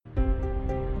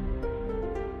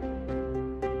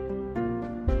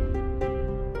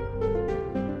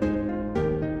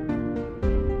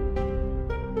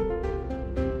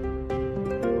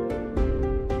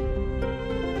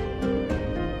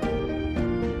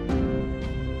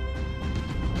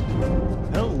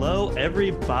Hello,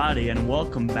 everybody, and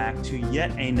welcome back to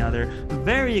yet another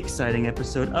very exciting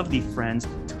episode of the Friends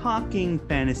Talking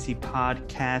Fantasy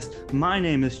Podcast. My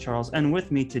name is Charles, and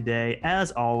with me today,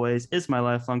 as always, is my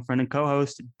lifelong friend and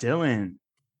co-host, Dylan.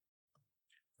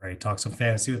 Ready to talk some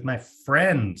fantasy with my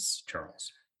friends,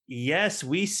 Charles. Yes,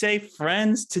 we say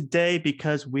friends today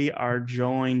because we are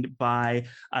joined by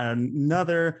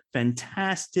another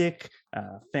fantastic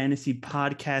fantasy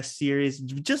podcast series.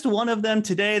 Just one of them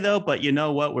today, though, but you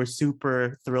know what? We're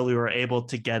super thrilled we were able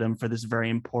to get him for this very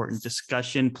important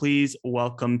discussion. Please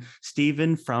welcome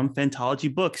Stephen from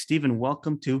Phantology Books. Stephen,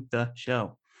 welcome to the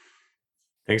show.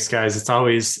 Thanks, guys. It's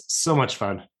always so much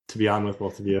fun to be on with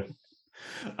both of you.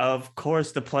 Of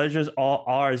course, the pleasure's all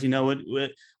ours. You know,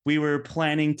 we were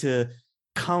planning to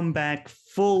come back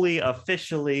fully,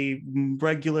 officially,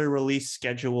 regular release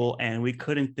schedule, and we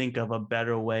couldn't think of a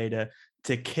better way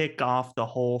to kick off the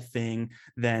whole thing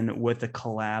than with a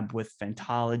collab with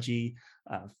Phantology.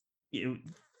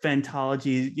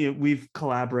 Phantology, we've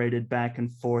collaborated back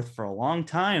and forth for a long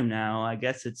time now. I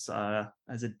guess it's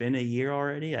has it been a year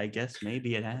already? I guess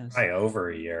maybe it has. Probably over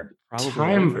a year.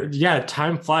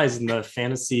 Time flies in the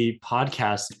fantasy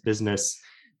podcast business.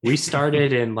 We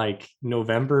started in like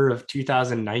November of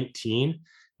 2019,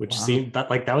 which seemed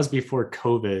that was before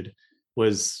COVID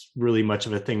was really much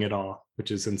of a thing at all,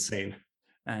 which is insane.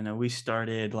 I know we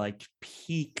started like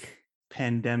peak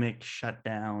pandemic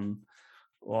shutdown,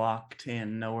 locked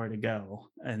in, nowhere to go,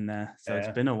 and so it's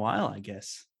been a while, I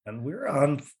guess. And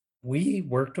we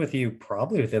worked with you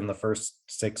probably within the first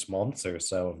 6 months or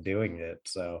so of doing it.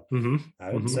 So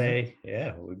I would say,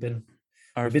 we've been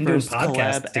doing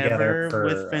podcasts together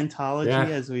with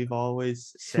Phantology, as we've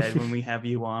always said. When we have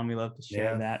you on, we love to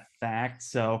share that fact.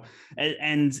 So,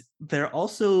 and they're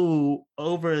also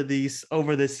over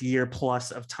this year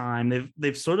plus of time,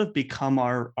 they've sort of become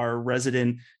our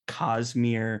resident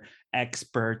Cosmere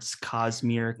experts,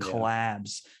 Cosmere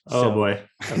collabs. Oh boy.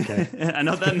 Okay. I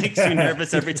know that makes you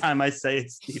nervous every time I say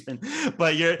it, Stephen,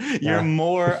 but you're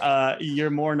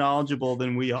more knowledgeable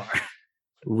than we are.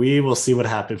 We will see what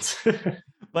happens.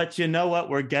 But you know what?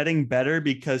 We're getting better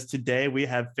because today we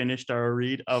have finished our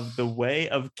read of The Way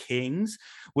of Kings,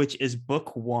 which is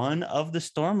book 1 of the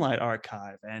Stormlight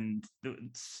Archive. And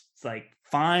it's like,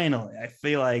 finally, I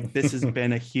feel like this has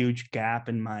been a huge gap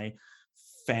in my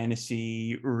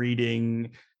fantasy reading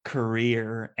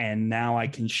career, and now I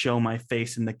can show my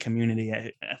face in the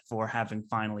community for having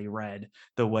finally read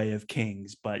The Way of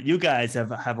Kings. But you guys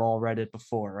have all read it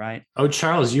before, right? Oh,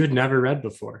 Charles, you had never read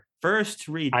before. First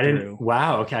read I through. didn't.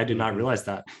 Wow. Okay, I did not realize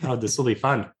that. Oh, this will be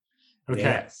fun. Okay.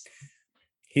 Yes.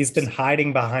 He's been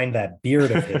hiding behind that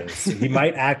beard of his. He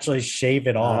might actually shave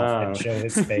it off and show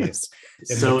his face.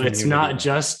 So it's not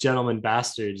just Gentlemen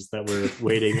Bastards that we're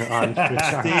waiting on.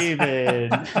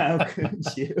 Steven, how could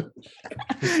you?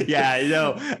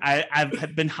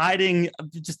 I've been hiding.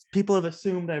 Just people have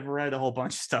assumed I've read a whole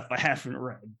bunch of stuff I haven't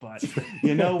read. But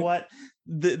you know what?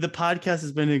 The podcast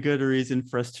has been a good reason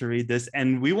for us to read this,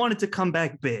 and we wanted to come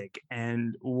back big.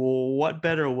 And what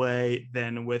better way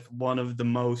than with one of the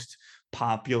most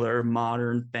popular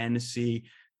modern fantasy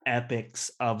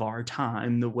epics of our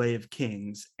time, The Way of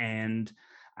Kings. And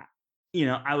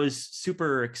I was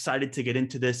super excited to get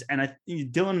into this, and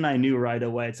Dylan and I knew right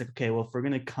away, it's like, okay, well, if we're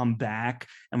going to come back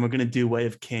and we're going to do Way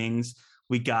of Kings,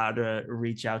 we got to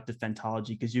reach out to Phantology,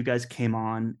 because you guys came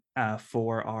on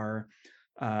for our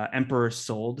Emperor's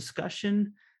Soul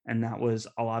discussion, and that was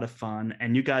a lot of fun.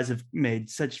 And you guys have made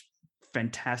such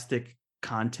fantastic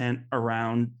content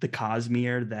around the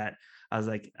Cosmere that I was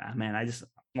like, man, I just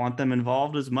want them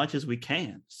involved as much as we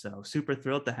can. So super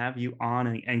thrilled to have you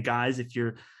on. And guys, if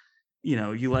you're,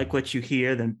 you like what you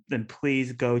hear, then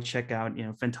please go check out,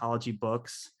 Phantology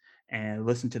Books and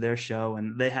listen to their show.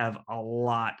 And they have a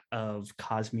lot of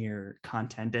Cosmere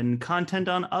content and content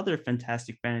on other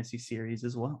fantastic fantasy series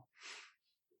as well.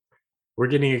 We're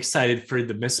getting excited for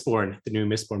the Mistborn, the new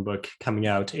Mistborn book coming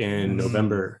out in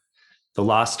November, The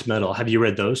Lost Metal. Have you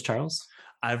read those, Charles?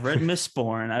 I've read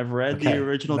Mistborn. I've read the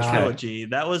original trilogy.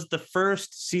 That was the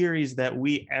first series that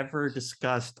we ever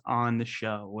discussed on the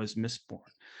show, was Mistborn.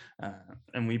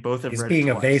 And we both have read it. He's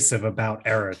being evasive about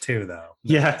Era 2, though.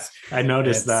 Yes, I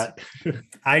noticed that.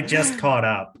 I just caught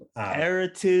up Era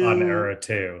 2 on Era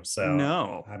 2. So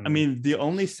no, I mean, the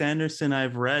only Sanderson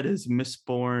I've read is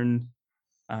Mistborn,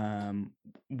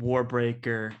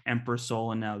 Warbreaker, Emperor's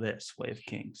Soul, and now this Way of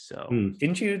Kings. So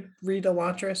didn't you read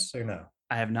Elantris or no?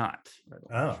 I have not.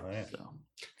 Oh, yeah.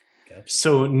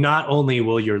 So not only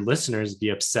will your listeners be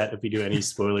upset if we do any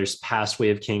spoilers past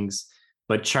Way of Kings,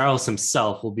 but Charles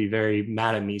himself will be very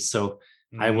mad at me. So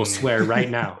I will swear right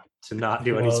now, to not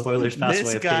do any spoilers past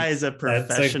This guy is a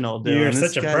professional, Dylan. You're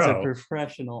this such guy's a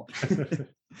professional.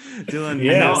 Dylan,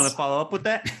 yes. you want to follow up with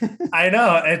that? I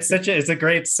know it's a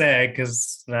great seg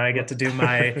because now I get to do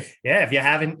my if you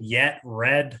haven't yet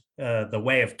read The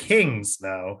Way of Kings,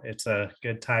 though, it's a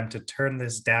good time to turn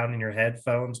this down in your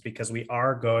headphones because we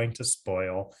are going to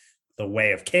spoil The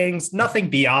Way of Kings. Nothing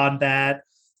beyond that.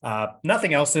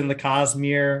 Nothing else in the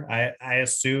Cosmere. I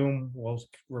assume we'll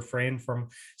refrain from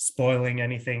spoiling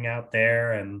anything out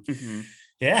there. And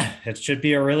it should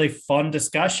be a really fun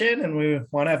discussion. And we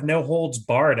want to have no holds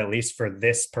barred, at least for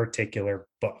this particular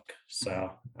book.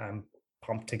 So I'm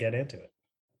pumped to get into it.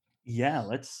 Yeah,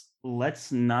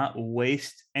 let's not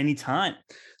waste any time.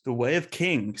 The Way of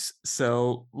Kings.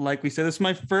 So, like we said, this is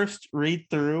my first read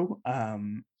through.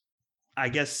 I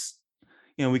guess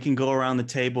we can go around the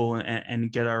table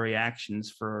and get our reactions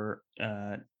for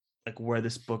like where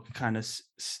this book kind of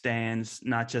stands,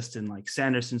 not just in like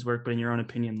Sanderson's work, but in your own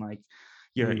opinion, like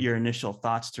your initial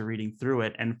thoughts to reading through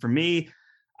it. And for me,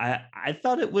 I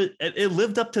thought it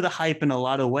lived up to the hype in a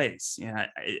lot of ways.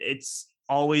 It's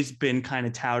always been kind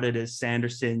of touted as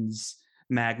Sanderson's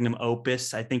magnum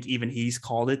opus. I think even he's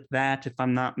called it that, if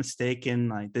I'm not mistaken.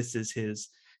 Like, this is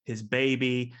his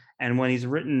baby. And when he's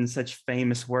written such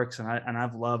famous works, and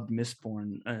I've loved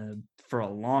Mistborn for a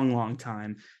long, long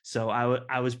time. So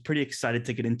I was pretty excited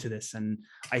to get into this. And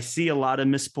I see a lot of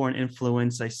Mistborn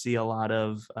influence. I see a lot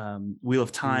of Wheel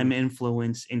of Time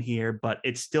influence in here, but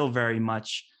it's still very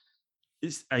much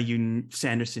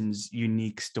Sanderson's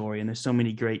unique story. And there's so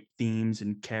many great themes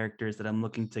and characters that I'm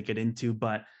looking to get into.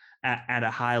 But at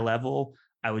a high level,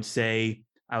 I would say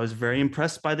I was very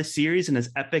impressed by the series. And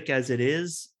as epic as it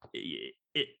is,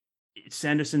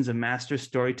 Sanderson's a master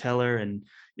storyteller, and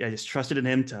I just trusted in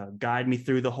him to guide me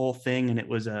through the whole thing. And it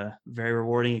was a very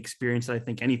rewarding experience that I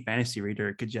think any fantasy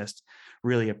reader could just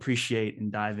really appreciate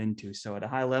and dive into. So at a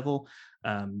high level,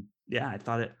 I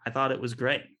thought it was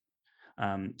great.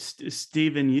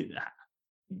 Stephen,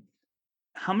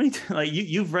 how many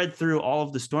you've read through all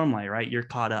of the Stormlight, right? You're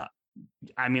caught up.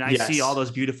 I mean, I see all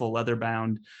those beautiful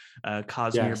leather-bound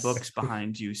Cosmere books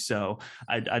behind you. So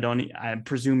I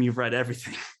presume you've read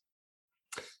everything.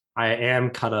 I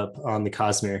am caught up on the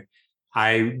Cosmere.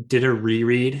 I did a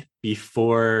reread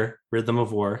before Rhythm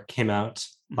of War came out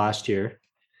last year.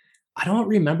 I don't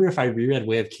remember if I reread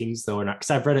Way of Kings though or not, because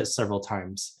I've read it several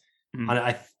times.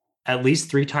 At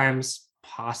least 3 times,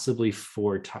 possibly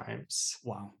 4 times.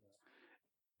 Wow.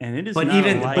 And it is, but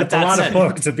it's a lot of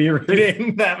book to be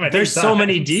reading that many There's times. so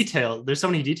many details. There's so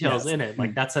many details in it.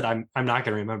 Like that said, I'm not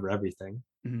going to remember everything.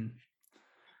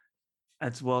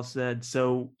 That's well said.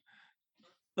 So,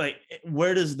 like,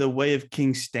 where does the Way of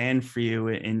Kings stand for you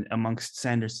in amongst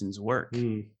Sanderson's work?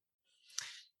 Man,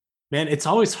 it's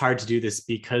always hard to do this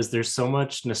because there's so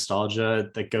much nostalgia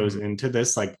that goes into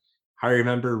this. Like, I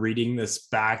remember reading this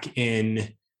back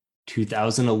in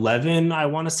 2011, I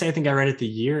want to say. I think I read it the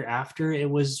year after it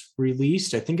was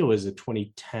released. I think it was a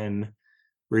 2010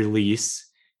 release.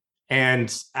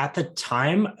 And at the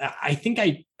time, I think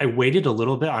I waited a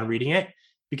little bit on reading it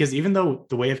because even though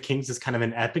The Way of Kings is kind of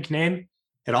an epic name,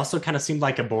 it also kind of seemed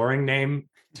like a boring name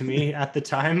to me at the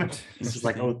time. It's just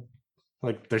like,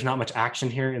 there's not much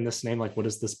action here in this name. Like, what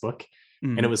is this book?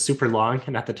 And it was super long.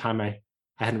 And at the time, I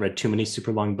hadn't read too many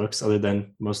super long books other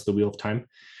than most of the Wheel of Time.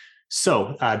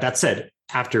 So that said,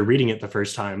 after reading it the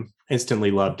first time, instantly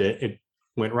loved it. It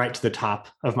went right to the top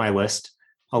of my list,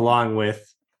 along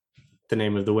with The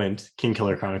Name of the Wind,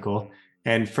 Kingkiller Chronicle.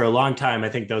 And for a long time, I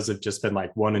think those have just been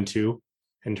like 1 and 2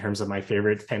 in terms of my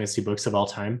favorite fantasy books of all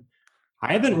time.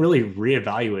 I haven't really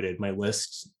reevaluated my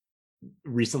list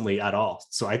recently at all.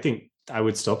 So I think I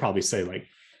would still probably say like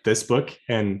this book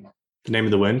and The Name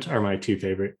of the Wind are my 2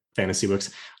 favorite fantasy books.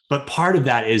 But part of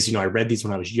that is, I read these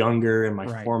when I was younger in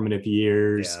my formative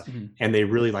years, and they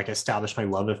really like established my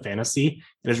love of fantasy.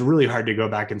 And it's really hard to go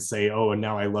back and say, oh, and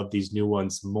now I love these new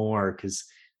ones more because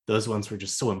those ones were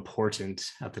just so important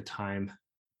at the time.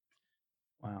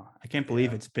 Wow. I can't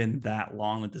believe it's been that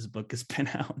long that this book has been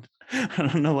out. I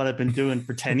don't know what I've been doing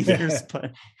for 10 years,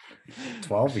 but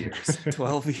 12 years.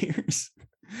 12 years.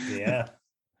 Yeah.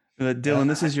 Dylan,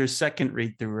 this is your second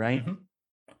read through, right?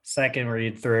 Second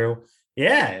read through.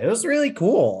 Yeah, it was really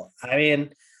cool. I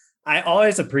mean, I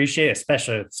always appreciate,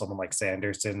 especially with someone like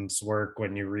Sanderson's work,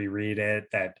 when you reread it,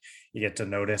 that you get to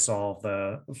notice all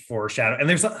the foreshadow. And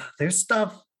there's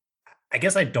stuff, I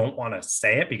guess I don't want to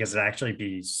say it because it'd actually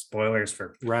be spoilers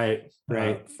for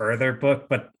further book,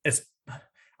 but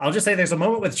I'll just say there's a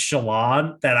moment with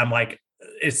Shallan that I'm like,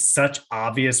 it's such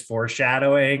obvious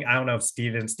foreshadowing. I don't know if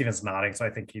Steven's nodding, so I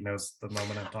think he knows the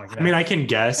moment I'm talking about. I mean, I can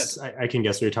guess. I can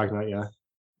guess what you're talking about, yeah.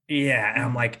 Yeah, and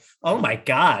I'm like, oh my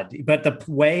God. But the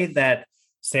way that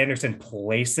Sanderson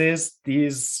places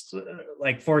these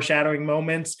like foreshadowing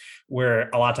moments where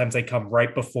a lot of times they come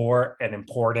right before an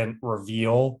important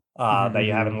reveal that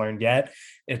you haven't learned yet,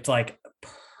 it's like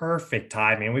perfect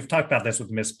timing. We've talked about this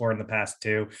with Mistborn in the past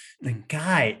too. The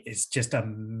guy is just a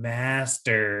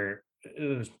master.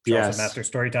 Charles, a master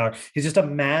storyteller. He's just a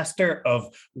master of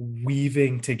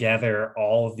weaving together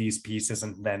all of these pieces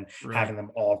and then having them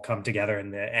all come together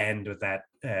in the end with that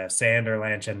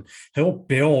Sanderlanche. And he'll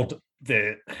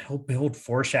build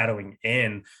foreshadowing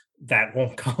in that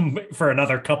won't come for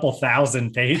another couple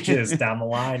thousand pages down the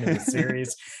line in the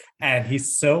series. And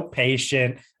he's so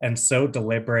patient and so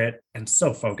deliberate and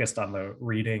so focused on the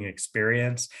reading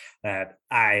experience that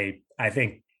I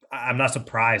think I'm not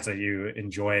surprised that you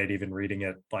enjoy it, even reading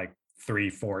it like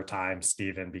 3-4 times,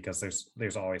 Stephen, because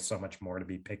there's always so much more to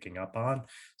be picking up on.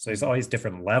 So there's always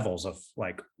different levels of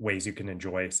like ways you can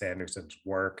enjoy Sanderson's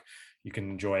work. You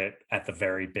can enjoy it at the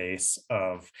very base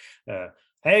of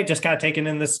hey, just kind of taking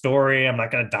in this story. I'm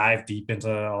not going to dive deep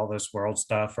into all this world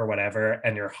stuff or whatever.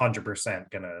 And you're 100%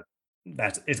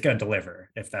 it's going to deliver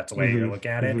if that's the way you look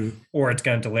at it, or it's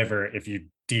going to deliver if you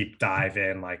deep dive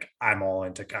in, like I'm all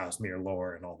into Cosmere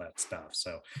lore and all that stuff.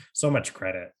 So much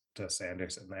credit to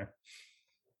Sanderson there.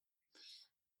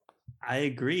 I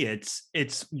agree.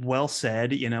 It's well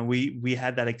said. You know, we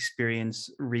had that experience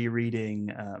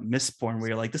rereading Mistborn, where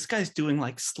you're like, this guy's doing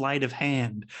like sleight of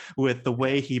hand with the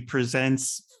way he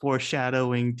presents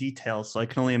foreshadowing details. So I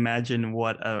can only imagine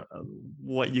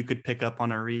what you could pick up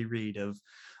on a reread of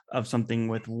something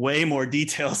with way more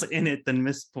details in it than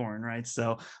Mistborn, right?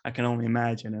 So I can only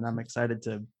imagine, and I'm excited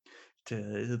to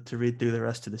read through the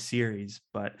rest of the series.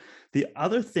 But the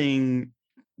other thing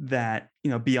that,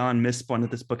 you know, beyond Mistborn that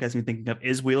this book has me thinking of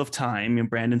is Wheel of Time. And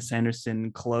Brandon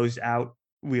Sanderson closed out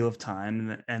Wheel of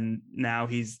Time, and now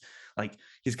he's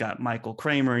got Michael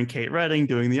Kramer and Kate Redding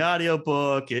doing the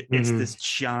audiobook. It's this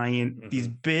giant, these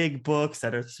big books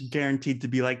that are guaranteed to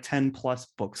be like 10 plus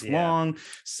books long.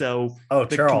 So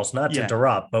Charles, not to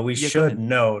interrupt, but we should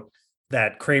note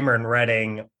that Kramer and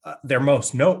Redding, their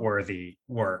most noteworthy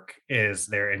work is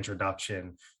their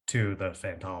introduction to the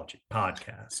Phantology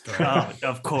podcast. Right? Oh,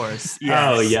 of course. Yes.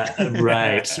 Oh, yeah.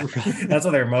 Right. That's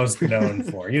what they're most known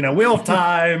for. You know, Wheel of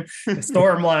Time,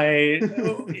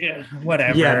 Stormlight,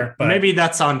 whatever. Yeah, but maybe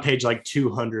that's on page like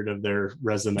 200 of their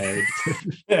resume.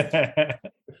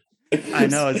 I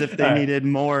know, as if they needed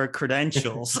more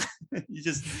credentials. You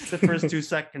just the first 2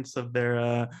 seconds of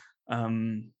their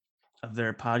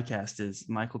podcast is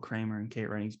Michael Kramer and Kate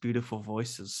Redding's beautiful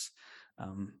voices.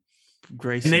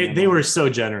 Grace, and they were so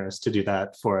generous to do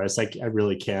that for us. Like, I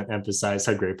really can't emphasize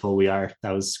how grateful we are.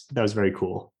 That was very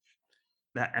cool.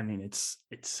 It's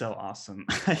so awesome.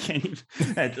 I can't even.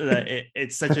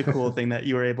 It's such a cool thing that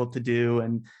you were able to do,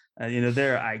 and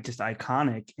they're just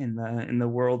iconic in the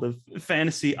world of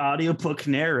fantasy audiobook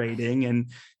narrating,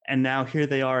 and now here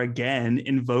they are again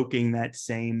invoking that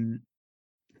same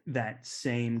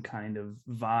kind of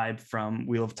vibe from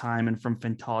Wheel of Time and from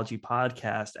Phantology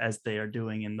podcast as they are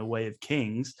doing in The Way of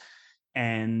Kings.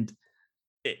 And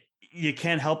you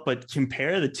can't help but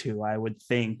compare the two, I would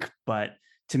think. But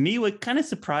to me, what kind of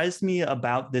surprised me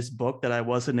about this book that I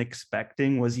wasn't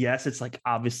expecting was, yes, it's like,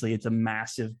 obviously it's a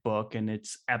massive book and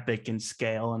it's epic in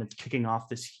scale and it's kicking off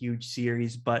this huge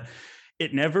series, but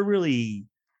it never really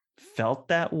felt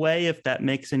that way, if that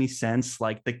makes any sense.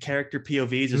 Like, the character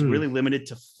POVs is really limited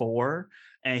to 4,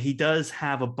 and he does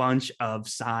have a bunch of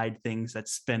side things that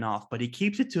spin off, but he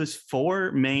keeps it to his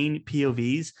 4 main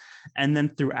POVs. And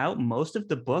then throughout most of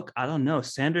the book, I don't know,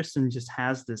 Sanderson just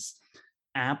has this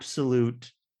absolute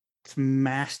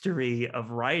mastery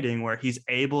of writing where he's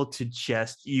able to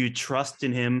you trust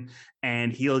in him,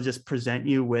 and he'll just present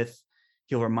you with,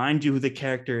 he'll remind you who the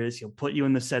character is. He'll put you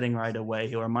in the setting right away.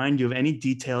 He'll remind you of any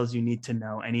details you need to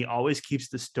know. And he always keeps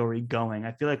the story going.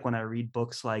 I feel like when I read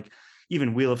books like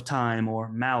even Wheel of Time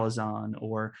or Malazan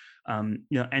or,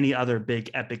 any other big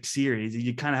epic series,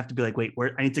 you kind of have to be like, wait,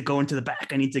 where I need to go into the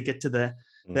back. I need to get to the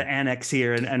annex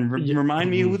here and remind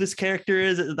me who this character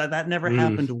is. That never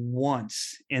happened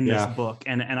once in this book.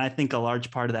 And I think a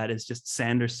large part of that is just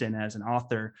Sanderson as an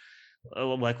author,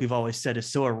 like we've always said, is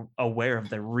so aware of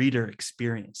the reader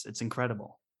experience. It's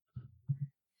incredible.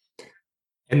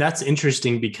 And that's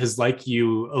interesting because, like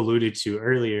you alluded to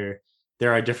earlier,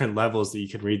 there are different levels that you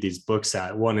can read these books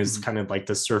at. One is kind of like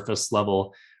the surface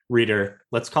level reader.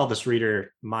 Let's call this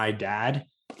reader my dad,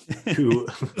 who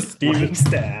Stephen's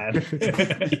dad.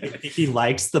 he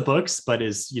likes the books, but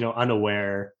is,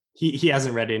 unaware. He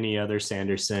hasn't read any other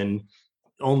Sanderson,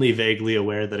 only vaguely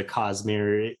aware that a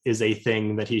Cosmere is a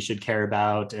thing that he should care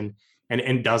about, and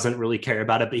and doesn't really care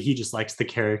about it, but he just likes the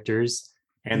characters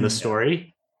and the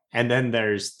story. And then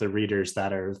there's the readers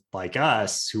that are like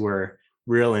us, who are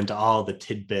real into all the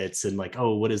tidbits and like,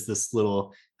 oh, what does this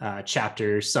little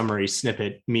chapter summary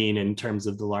snippet mean in terms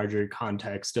of the larger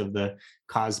context of the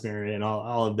Cosmere and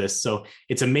all of this. So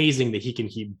it's amazing that he can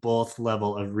keep both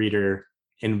level of reader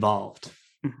involved.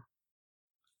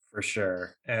 For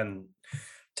sure. And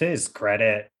to his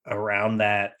credit around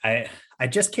that, I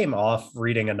just came off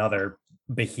reading another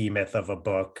behemoth of a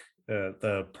book,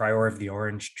 The Prior of the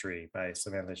Orange Tree by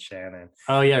Samantha Shannon.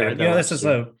 Oh yeah, and, this is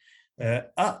well,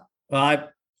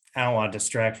 I don't want to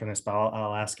distract from this, but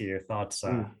I'll ask you your thoughts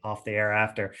off the air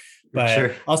after. But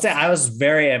sure. I'll say I was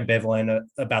very ambivalent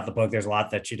about the book. There's a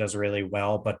lot that she does really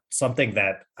well, but something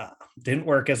that didn't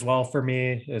work as well for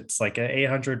me. It's like an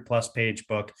 800+ page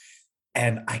book,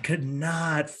 and I could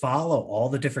not follow all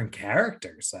the different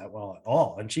characters that well at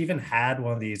all. And she even had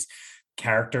one of these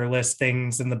character list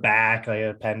things in the back, like an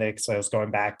appendix I was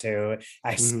going back to.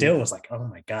 I still was like, oh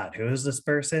my God, who is this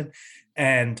person?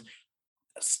 And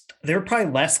there are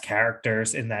probably less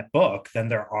characters in that book than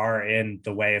there are in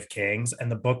The Way of Kings.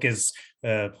 And the book is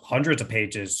hundreds of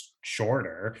pages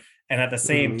shorter. And at the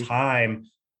same time,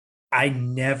 I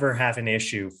never have an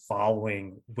issue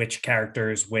following which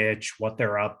characters, what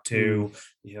they're up to,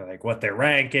 like what their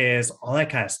rank is, all that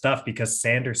kind of stuff, because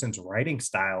Sanderson's writing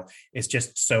style is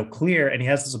just so clear. And he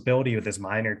has this ability with his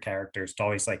minor characters to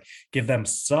always like give them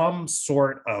some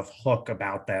sort of hook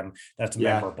about them that's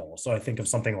memorable. So I think of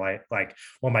something like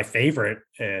one of my favorite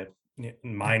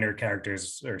minor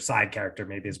characters, or side character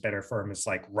maybe is better for him, is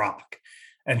like Rock.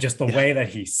 And just the way that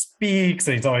he speaks,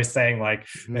 and he's always saying like,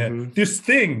 this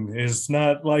thing is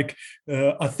not like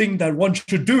a thing that one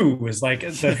should do, is like,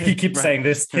 he keeps saying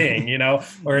this thing,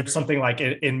 or it's something like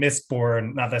in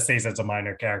Mistborn, not that Sazed's a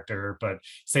minor character, but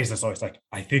Sazed's always like,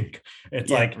 I think.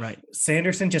 It's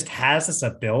Sanderson just has this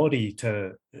ability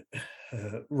to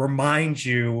remind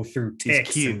you through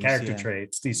tics and character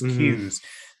traits, these cues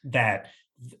that,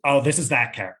 oh, this is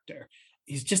that character.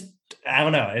 He's just, I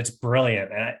don't know. It's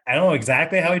brilliant. And I don't know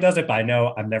exactly how he does it, but I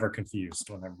know I'm never confused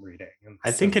when I'm reading.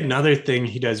 I think another thing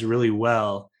he does really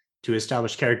well to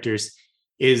establish characters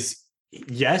is,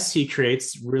 yes, he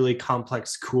creates really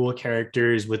complex, cool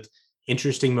characters with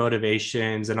interesting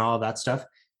motivations and all that stuff,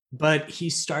 but he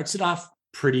starts it off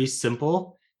pretty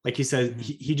simple. Like he said,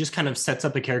 he just kind of sets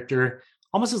up a character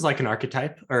almost as like an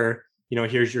archetype, or,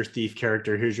 here's your thief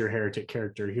character, here's your heretic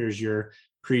character, here's your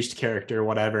priest character,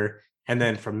 whatever. And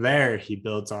then from there, he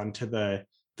builds onto the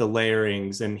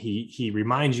layerings, and he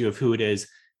reminds you of who it is,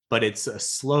 but it's a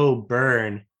slow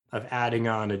burn of adding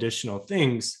on additional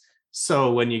things.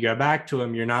 So when you go back to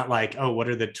him, you're not like, oh, what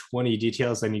are the 20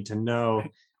 details I need to know?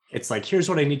 It's like, here's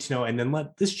what I need to know. And then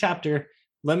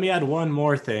let me add one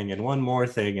more thing and one more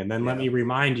thing. And then let me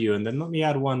remind you. And then let me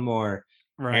add one more.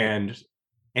 Right.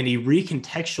 And he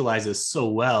recontextualizes so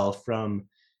well from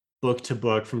book to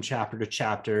book, from chapter to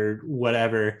chapter,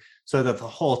 whatever, so that the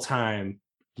whole time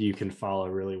you can follow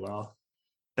really well.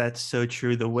 That's so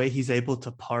true. The way he's able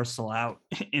to parcel out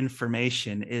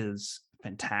information is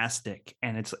fantastic.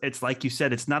 And it's like you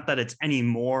said, it's not that it's any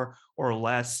more or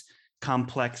less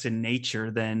complex in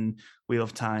nature than Wheel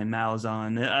of Time,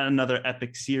 Malazan, another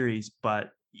epic series,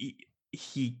 but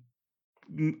he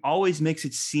always makes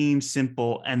it seem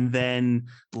simple and then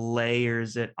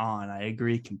layers it on. I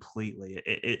agree completely.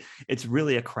 It's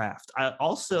really a craft. I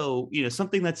also,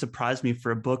 something that surprised me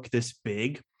for a book this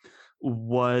big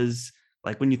was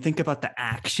like, when you think about the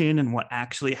action and what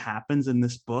actually happens in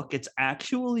this book, it's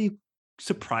actually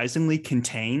surprisingly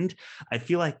contained. I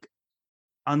feel like,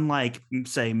 unlike,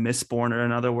 say, Mistborn or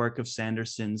another work of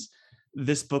Sanderson's,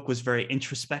 this book was very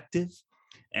introspective.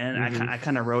 And I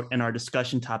kind of wrote in our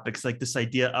discussion topics, like this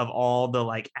idea of all the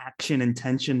like action and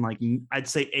tension, like I'd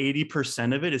say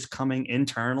 80% of it is coming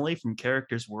internally from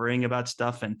characters worrying about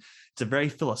stuff. And it's a very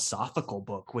philosophical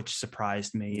book, which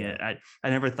surprised me. I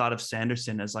never thought of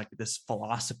Sanderson as like this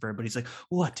philosopher, but he's like,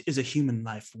 what is a human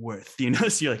life worth?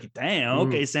 So you're like, damn,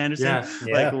 okay, Sanderson,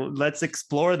 like, let's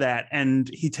explore that. And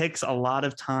he takes a lot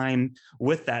of time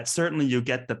with that. Certainly you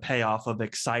get the payoff of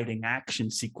exciting action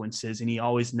sequences, and he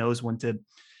always knows when to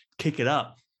kick it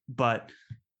up. But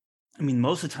I mean,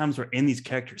 most of the times we're in these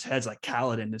characters' heads, like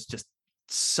Kaladin is just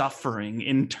suffering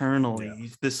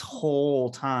internally this whole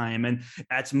time, and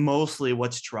that's mostly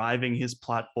what's driving his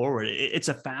plot forward. It's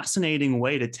a fascinating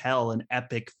way to tell an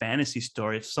epic fantasy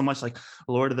story. It's so much like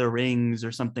Lord of the Rings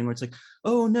or something, where it's like,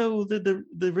 oh no, the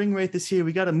ring wraith is here,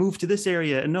 we got to move to this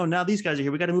area, and no, now these guys are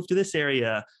here, we got to move to this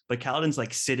area. But Kaladin's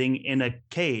like sitting in a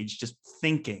cage just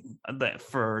thinking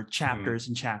for chapters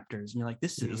and chapters, and you're like,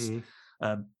 this is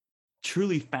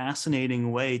truly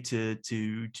fascinating way to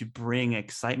bring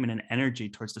excitement and energy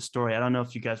towards the story. I don't know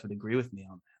if you guys would agree with me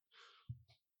on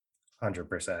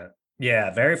 100%.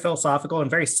 Yeah, very philosophical and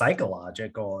very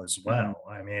psychological as well.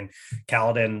 I mean,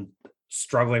 Kaladin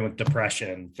struggling with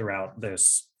depression throughout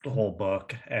this whole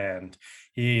book, and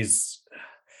he has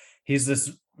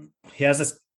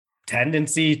this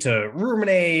tendency to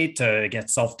ruminate, to get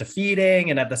self-defeating,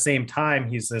 and at the same time,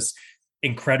 he's this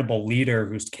incredible leader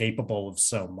who's capable of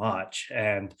so much.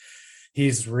 And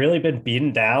he's really been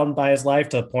beaten down by his life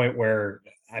to the point where,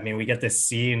 I mean, we get this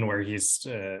scene where he's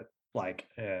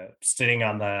sitting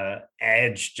on the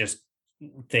edge, just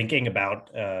thinking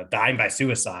about dying by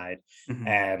suicide. that.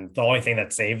 And the only thing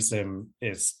that saves him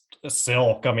is a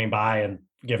Syl coming by and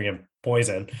giving him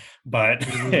poison. But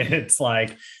it's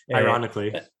like,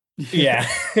 Ironically. yeah.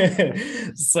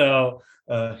 So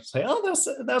say, oh,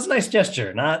 that was a nice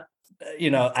gesture. Not,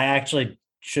 I actually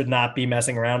should not be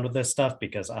messing around with this stuff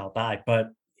because I'll die. But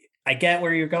I get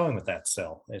where you're going with that,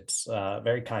 Syl. It's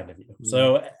very kind of you.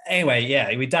 So anyway,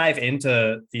 yeah, we dive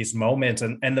into these moments,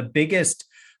 and the biggest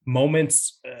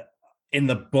moments in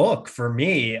the book for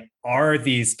me are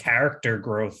these character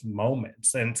growth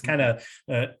moments. And it's kind of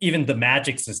even the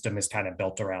magic system is kind of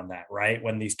built around that, right?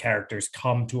 When these characters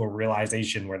come to a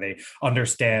realization where they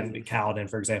understand Kaladin,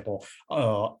 for example,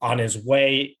 on his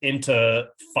way into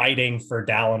fighting for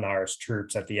Dalinar's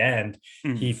troops at the end,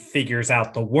 he figures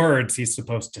out the words he's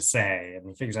supposed to say, and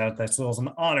he figures out that Syl's an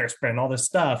honor sprint and all this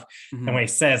stuff. And when he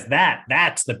says that,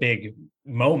 that's the big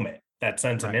moment that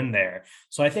sends him in there.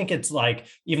 So I think it's like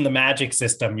even the magic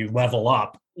system, you level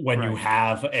up when you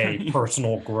have a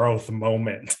personal growth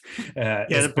moment.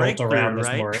 Is built around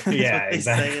this more. Yeah,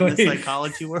 exactly. In the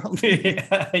psychology world.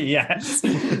 Yes.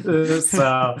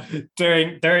 So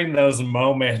during those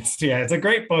moments, yeah, it's a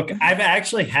great book. I've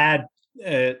actually had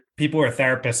people who are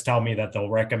therapists tell me that they'll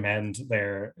recommend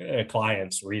their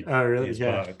clients read these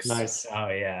books. Nice. Oh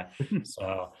yeah.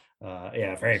 So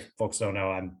if folks don't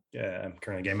know, I'm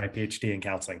currently getting my PhD in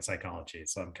counseling psychology,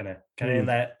 so I'm kind of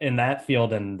in that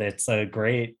field, and it's a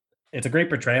great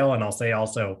portrayal. And I'll say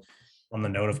also, on the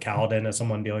note of Kaladin as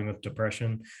someone dealing with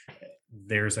depression,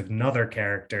 there's another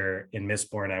character in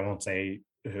Mistborn, I won't say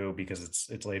who because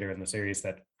it's later in the series,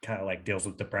 that kind of like deals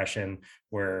with depression,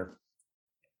 where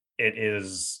it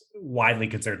is widely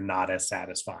considered not as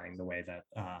satisfying the way that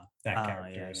that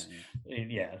character is.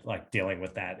 Yeah, like dealing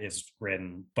with that is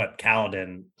written, but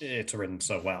Kaladin, it's written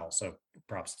so well. So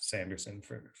props to Sanderson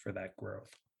for that growth.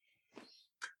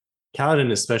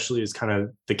 Kaladin especially is kind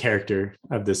of the character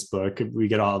of this book. We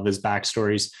get all of his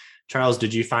backstories. Charles,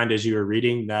 did you find as you were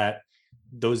reading that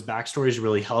those backstories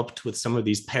really helped with some of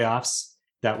these payoffs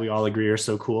that we all agree are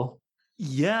so cool?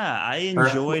 Yeah, I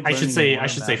enjoyed. I should say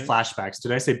flashbacks.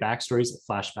 Did I say backstories?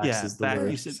 Flashbacks is the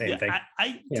word. Same thing.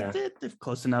 They're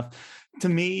close enough. To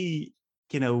me,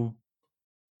 the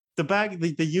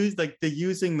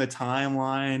using the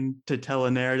timeline to tell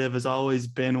a narrative has always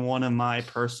been one of my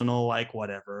personal, like,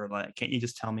 whatever. Like, can't you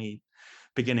just tell me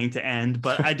beginning to end?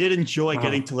 But I did enjoy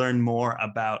getting to learn more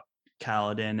about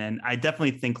Kaladin, and I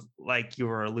definitely think, like you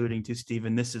were alluding to,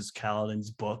 Stephen, this is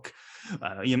Kaladin's book.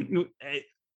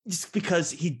 Just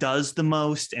because he does the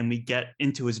most, and we get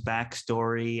into his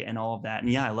backstory and all of that.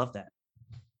 And yeah, I love that.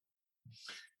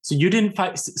 So you didn't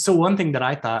find, so one thing that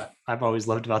I thought I've always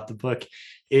loved about the book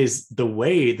is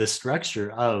the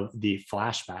structure of the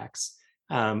flashbacks,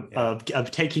 of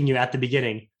taking you at the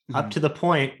beginning up to the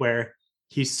point where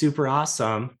he's super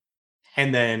awesome.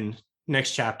 And then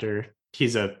next chapter,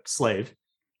 he's a slave.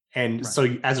 And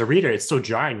so as a reader, it's so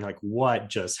jarring, like, what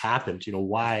just happened?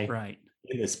 Why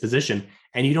in this position?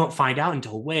 And you don't find out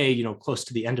until way, close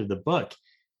to the end of the book.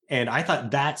 And I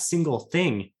thought that single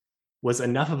thing was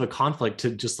enough of a conflict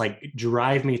to just like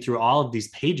drive me through all of these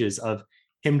pages of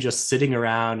him just sitting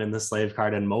around in the slave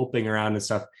cart and moping around and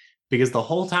stuff. Because the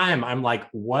whole time I'm like,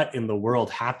 what in the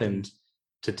world happened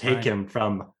to take him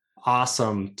from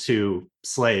awesome to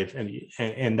slave?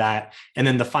 And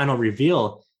then the final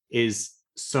reveal is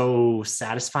so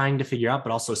satisfying to figure out,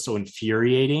 but also so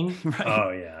infuriating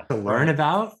to learn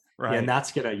about. Right. And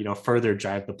that's gonna, further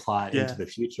drive the plot into the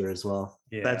future as well.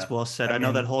 Yeah, that's well said. I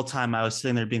know that whole time I was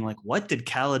sitting there being like, what did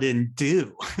Kaladin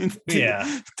do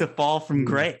to fall from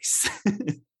grace?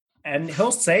 And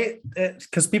he'll say,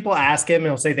 because people ask him,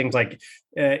 he'll say things like,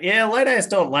 Light Eyes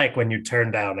don't like when you turn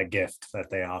down a gift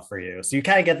that they offer you. So you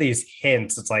kind of get these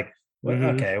hints. It's like,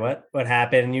 okay, what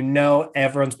happened? And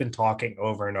everyone's been talking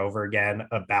over and over again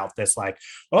about this, like,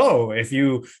 oh, if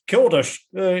you kill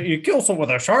someone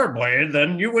with a shard blade,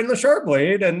 then you win the shard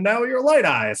blade, and now you're Light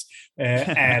Eyes.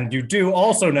 And you do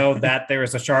also know that there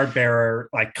is a shard bearer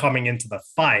like coming into the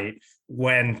fight,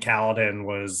 when Kaladin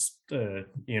was,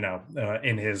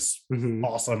 in his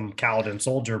awesome Kaladin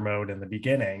soldier mode in the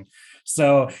beginning.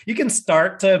 So you can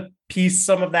start to piece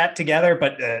some of that together,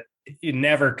 but you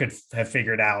never could have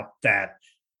figured out that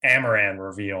Amaran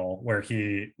reveal where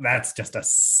that's just a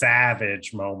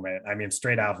savage moment. I mean,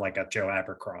 straight out of like a Joe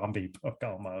Abercrombie book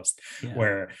almost,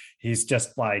 where he's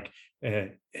just like,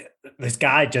 this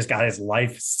guy just got his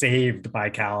life saved by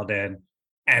Kaladin,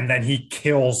 and then he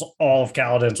kills all of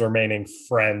Kaladin's remaining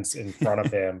friends in front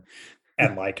of him.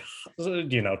 And like,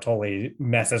 totally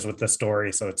messes with the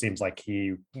story. So it seems like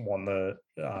he won the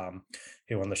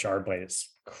Shardblade.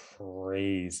 It's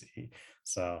crazy.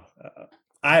 So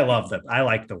I love them. I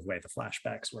like the way the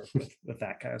flashbacks work with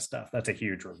that kind of stuff. That's a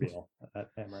huge reveal. That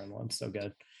Amaran one's so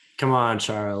good. Come on,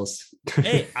 Charles.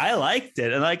 Hey, I liked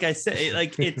it. And like I said,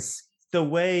 like it's the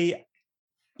way,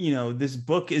 this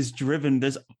book is driven.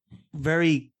 There's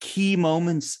very key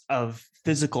moments of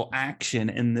physical action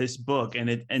in this book.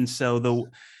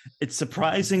 It's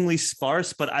surprisingly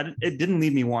sparse, but it didn't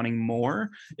leave me wanting more.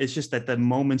 It's just that the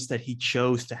moments that he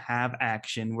chose to have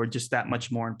action were just that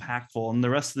much more impactful. And the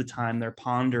rest of the time they're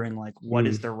pondering like, what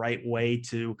is the right way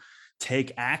to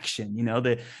take action?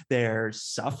 They're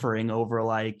suffering over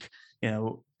like,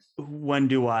 when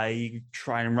do I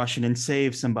try and rush in and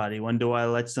save somebody? When do I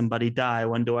let somebody die?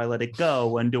 When do I let it go?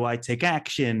 When do I take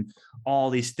action?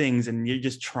 All these things. And you're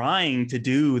just trying to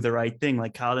do the right thing.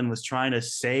 Like Kaladin was trying to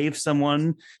save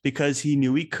someone because he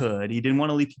knew he could. He didn't want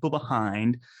to leave people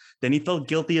behind. Then he felt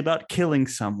guilty about killing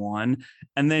someone.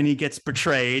 And then he gets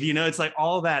betrayed. It's like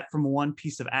all that from one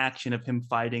piece of action of him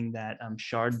fighting that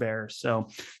Shardbearer. So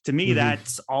to me,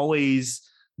 that's always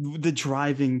the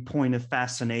driving point of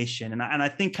fascination. And I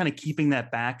think kind of keeping that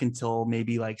back until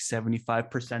maybe like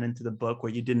 75% into the book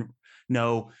where you didn't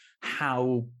know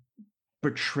how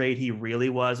betrayed he really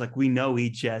was. Like we know he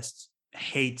just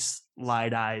hates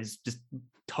Light Eyes, just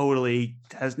totally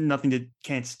has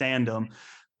can't stand him,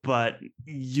 but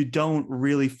you don't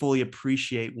really fully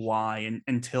appreciate why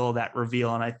until that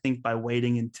reveal. And I think by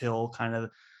waiting until kind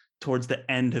of towards the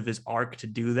end of his arc to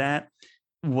do that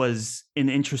was an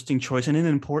interesting choice and an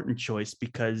important choice,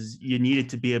 because you needed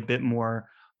to be a bit more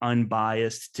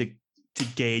unbiased to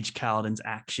gauge Kaladin's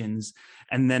actions.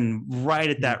 And then right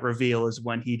at that reveal is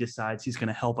when he decides he's going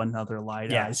to help another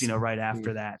Light Eyes, right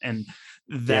after that. And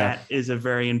that is a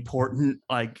very important,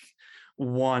 like,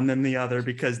 one than the other,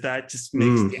 because that just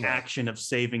makes the action of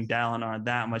saving Dalinar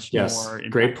that much more.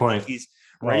 Great point. He's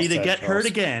ready to get hurt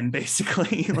again,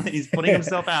 basically. He's putting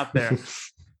himself out there.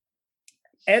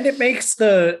 And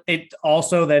it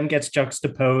also then gets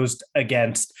juxtaposed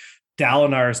against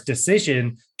Dalinar's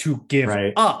decision to give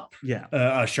up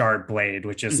a shard blade,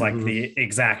 which is like the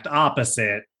exact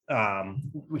opposite.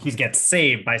 He gets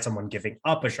saved by someone giving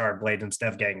up a shard blade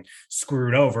instead of getting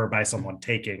screwed over by someone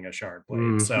taking a shard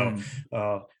blade. So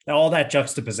all that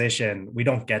juxtaposition, we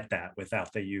don't get that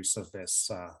without the use of this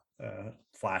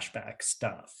flashback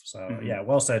stuff. So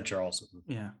well said, Charles.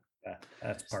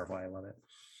 That's part of why I love it.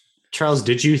 Charles,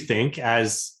 did you think,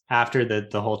 as after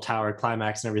the whole tower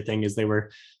climax and everything, as they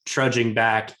were trudging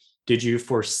back, did you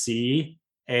foresee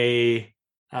a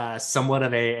somewhat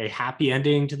of a happy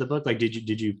ending to the book? Like,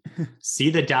 did you see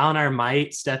that Dalinar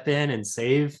might step in and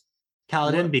save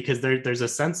Kaladin? Because there's a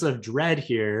sense of dread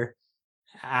here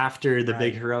after the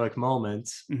big heroic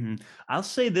moment. I'll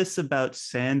say this about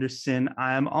Sanderson.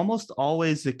 I'm almost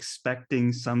always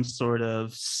expecting some sort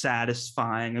of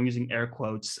satisfying, I'm using air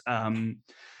quotes,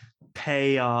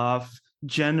 payoff,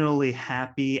 generally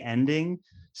happy ending.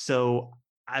 So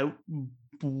I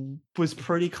was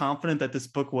pretty confident that this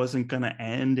book wasn't going to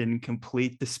end in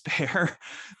complete despair.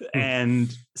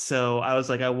 And so I was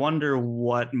like, I wonder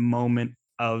what moment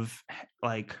of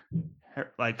like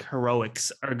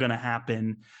heroics are going to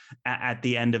happen at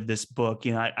the end of this book.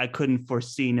 I couldn't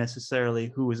foresee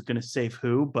necessarily who was going to save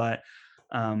who, but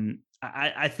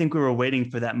I think we were waiting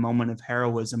for that moment of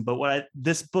heroism. But what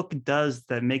this book does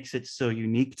that makes it so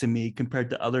unique to me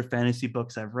compared to other fantasy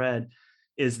books I've read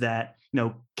is that,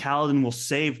 Kaladin will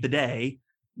save the day,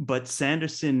 but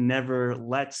Sanderson never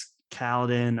lets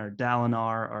Kaladin or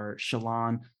Dalinar or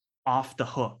Shallan off the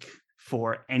hook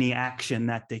for any action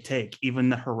that they take, even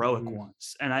the heroic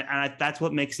ones. And I that's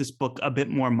what makes this book a bit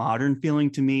more modern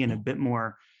feeling to me and a bit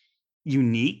more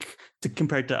unique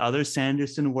compared to other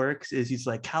Sanderson works. Is he's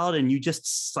like, Kaladin, you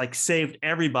just like saved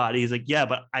everybody. He's like, yeah,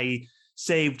 but I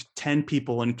saved 10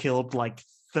 people and killed like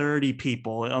 30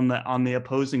 people on the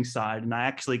opposing side, and I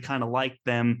actually kind of liked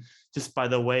them just by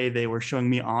the way they were showing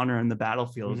me honor in the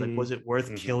battlefield. Like, was it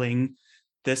worth killing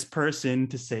this person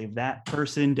to save that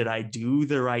person? Did I do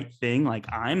the right thing?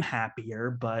 Like, I'm happier,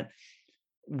 but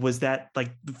was that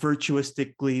like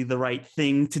virtuistically the right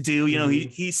thing to do? You know,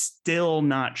 he's still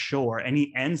not sure, and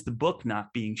he ends the book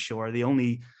not being sure. The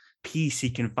only peace he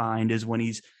can find is when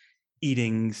he's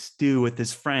eating stew with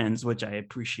his friends, which I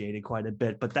appreciated quite a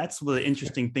bit. But that's the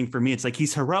interesting thing for me. It's like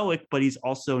he's heroic, but he's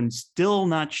also still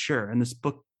not sure. And this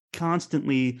book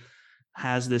constantly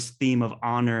has this theme of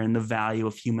honor and the value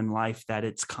of human life, that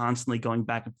it's constantly going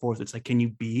back and forth. It's like, can you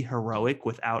be heroic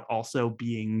without also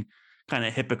being kind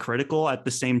of hypocritical at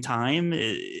the same time?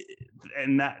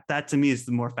 And that to me is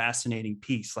the more fascinating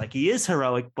piece. Like, he is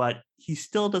heroic, but he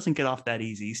still doesn't get off that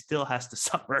easy. He still has to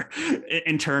suffer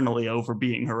internally over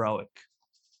being heroic.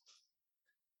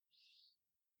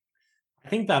 I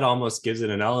think that almost gives it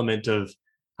an element of,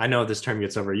 I know this term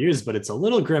gets overused, but it's a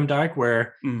little grimdark,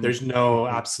 where there's no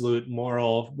absolute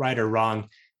moral right or wrong,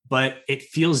 but it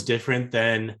feels different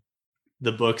than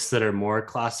the books that are more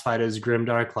classified as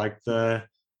grimdark, like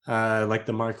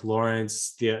the Mark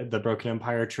Lawrence, the Broken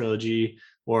Empire trilogy,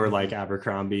 or like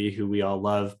Abercrombie, who we all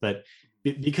love. But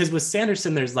because with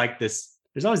Sanderson, there's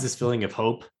always this feeling of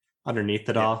hope underneath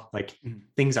it all. Like,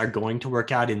 things are going to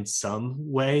work out in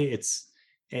some way.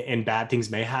 And bad things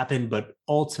may happen, but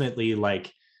ultimately,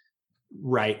 like,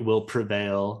 right will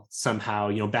prevail somehow.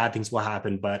 You know, bad things will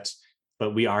happen, but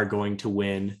we are going to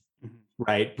win.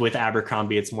 Right. With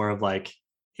Abercrombie, it's more of like,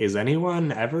 is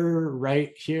anyone ever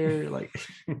right here? Like,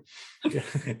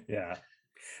 yeah.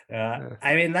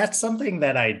 I mean, that's something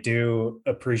that I do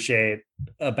appreciate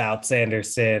about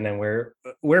Sanderson, and we're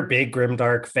big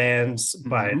grimdark fans,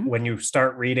 but when you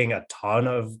start reading a ton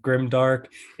of grimdark,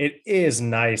 it is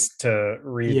nice to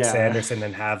read Sanderson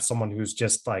and have someone who's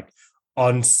just like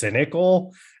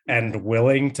uncynical and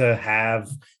willing to have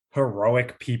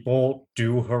heroic people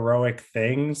do heroic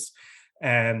things.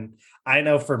 And I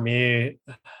know for me,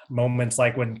 moments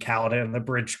like when Kaladin and the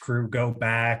bridge crew go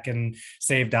back and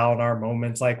save Dalinar,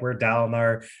 moments like where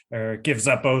Dalinar gives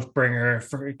up Oathbringer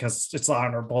because it's an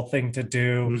honorable thing to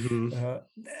do.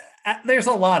 There's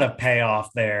a lot of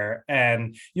payoff there,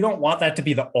 and you don't want that to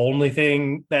be the only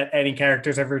thing that any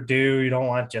characters ever do. You don't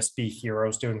want just be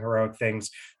heroes doing heroic things,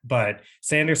 but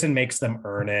Sanderson makes them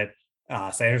earn it.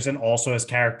 Sanderson also has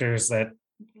characters that,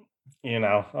 you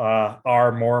know,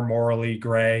 are more morally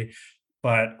gray,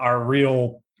 but are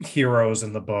real heroes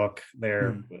in the book.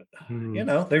 They're, you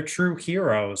know, they're true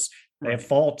heroes. They have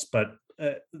faults, but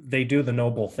they do the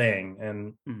noble thing.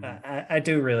 And I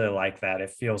do really like that. It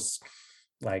feels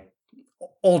like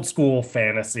old school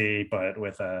fantasy, but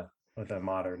with a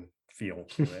modern feel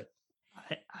to it.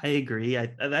 I agree.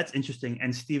 That's interesting.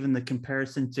 And Stephen, the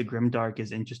comparison to grimdark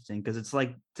is interesting, because it's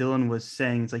like Dylan was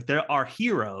saying, it's like there are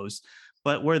heroes,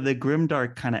 but where the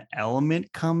grimdark kind of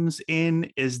element comes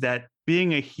in is that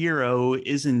being a hero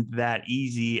isn't that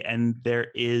easy, and there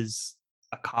is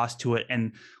a cost to it.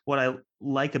 And what I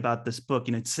like about this book,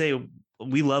 you know, say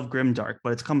we love grimdark,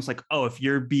 but it's comes like, oh, if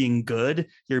you're being good,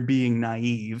 you're being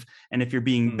naive, and if you're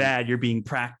being bad, you're being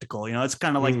practical. You know, it's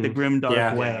kind of like the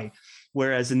grimdark way. Yeah.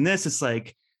 Whereas in this, it's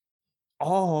like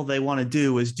all they want to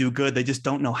do is do good. They just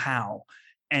don't know how.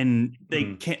 And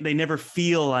they never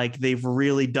feel like they've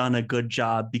really done a good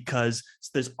job, because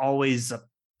there's always a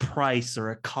price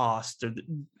or a cost, or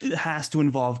it has to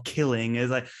involve killing. Is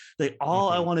like all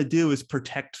I want to do is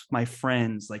protect my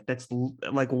friends. Like, that's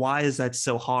like, why is that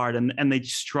so hard? And they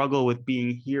struggle with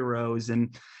being heroes.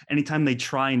 And anytime they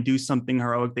try and do something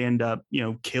heroic, they end up, you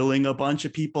know, killing a bunch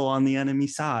of people on the enemy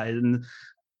side. And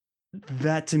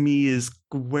that to me is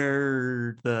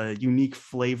where the unique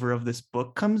flavor of this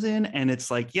book comes in. And it's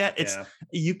like,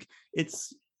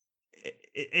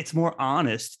 it's more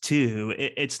honest too.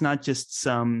 It's not just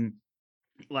some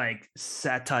like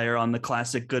satire on the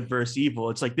classic good versus evil.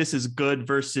 It's like, this is good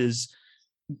versus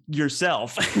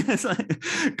yourself. It's like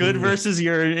good versus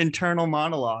your internal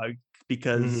monologue.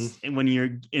 Because when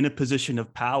you're in a position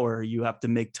of power, you have to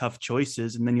make tough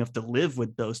choices, and then you have to live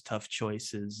with those tough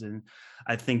choices. And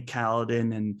I think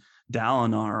Kaladin and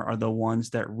Dalinar are the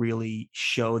ones that really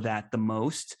show that the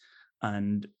most.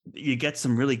 And you get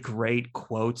some really great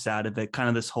quotes out of it, kind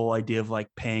of this whole idea of like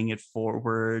paying it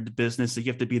forward business. Like,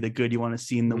 you have to be the good you want to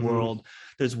see in the world.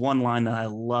 There's one line that I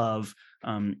love.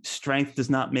 Strength does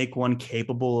not make one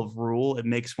capable of rule. It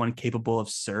makes one capable of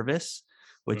service,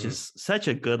 which is such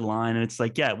a good line. And it's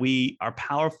like, yeah, we are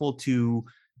powerful to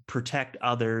protect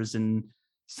others. And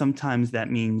sometimes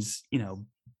that means, you know,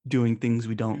 doing things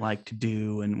we don't like to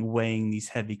do and weighing these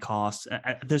heavy costs.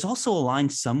 There's also a line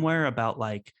somewhere about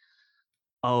like,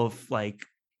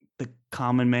 the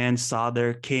common man saw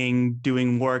their king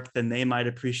doing work, then they might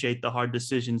appreciate the hard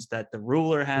decisions that the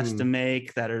ruler has to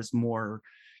make, that is more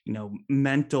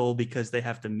mental because they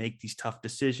have to make these tough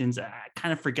decisions. I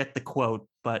kind of forget the quote,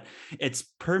 but it's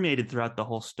permeated throughout the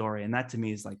whole story. And that to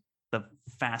me is like the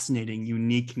fascinating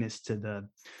uniqueness to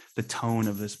the tone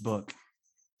of this book.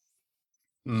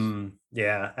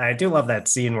 Yeah, I do love that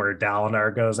scene where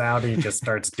Dalinar goes out and he just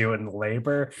starts doing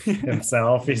labor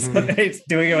himself. He's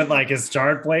doing it with like his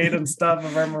shard blade and stuff.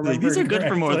 If I'm remembering, these are good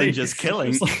for more than just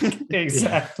killing.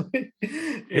 Exactly.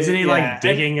 Isn't he like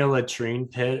digging a latrine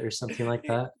pit or something like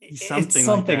that?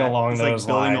 Something like along those lines.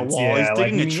 Building a wall. Yeah, he's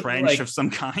digging a trench of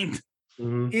some kind.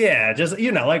 Yeah, just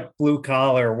like blue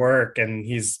collar work, and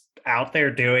he's out there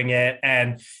doing it,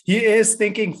 and he is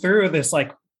thinking through this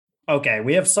like, okay,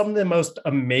 we have some of the most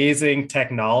amazing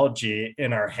technology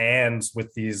in our hands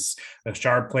with these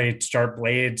sharp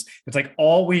blades. It's like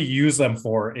all we use them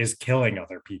for is killing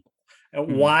other people.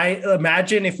 Why?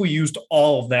 Imagine if we used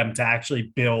all of them to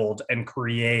actually build and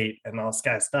create and all this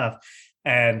kind of stuff.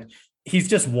 And he's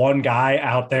just one guy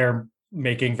out there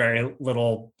making very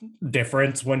little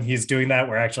difference when he's doing that.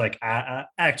 We're actually like,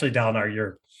 actually, Dalinar,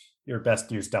 you're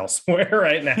best used elsewhere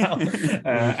right now.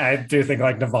 I do think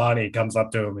like Navani comes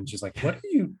up to him and she's like, what are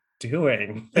you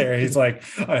doing there? He's like,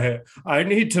 I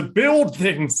need to build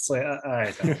things.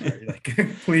 I don't know.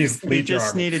 Like, please leave. You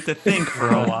just needed to think for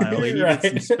a while. He needed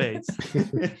some space.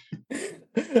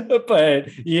 But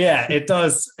yeah, it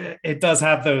does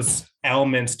have those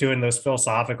elements to it, and those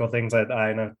philosophical things that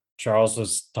I know Charles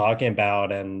was talking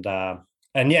about. And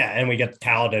we get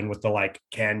Kaladin with the like,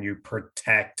 can you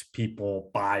protect people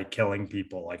by killing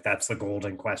people? Like that's the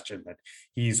golden question that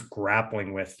he's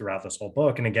grappling with throughout this whole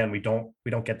book. And again, we don't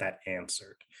get that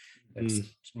answered. It's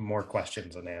more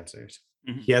questions than answers.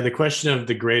 Yeah, the question of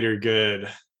the greater good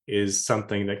is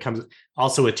something that comes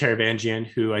also with Taravangian,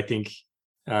 who I think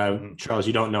Charles,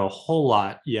 you don't know a whole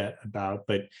lot yet about,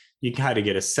 but you kind of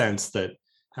get a sense that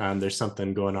there's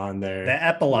something going on there. The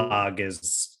epilogue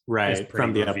is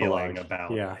from the epilogue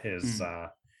about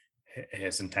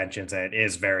his intentions. And it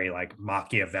is very like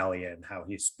Machiavellian how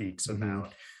he speaks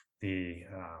about the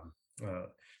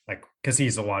like, because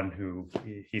he's the one who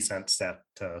he sent Seth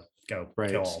to go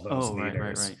kill all those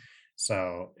leaders. Right.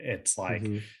 So it's like,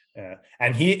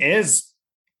 and he is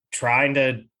trying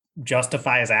to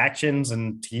justify his actions,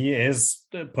 and he is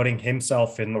putting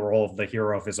himself in the role of the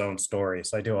hero of his own story.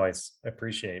 So I do always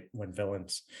appreciate when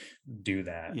villains do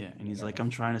that. Yeah, and he's like, I'm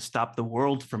trying to stop the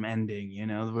world from ending.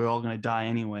 We're all going to die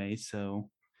anyway. So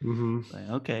like,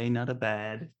 okay, not a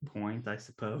bad point, I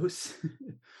suppose.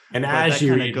 And as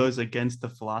you read, goes against the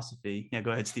philosophy. Yeah,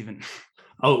 go ahead, Stephen.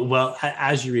 Oh, well,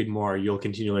 as you read more, you'll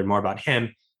continue to learn more about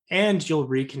him, and you'll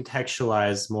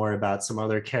recontextualize more about some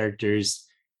other characters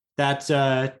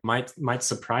that might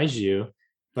surprise you,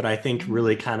 but I think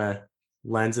really kind of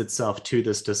lends itself to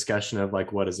this discussion of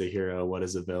like, what is a hero, what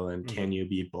is a villain, can you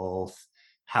be both?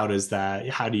 How do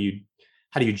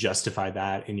you justify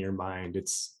that in your mind?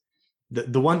 It's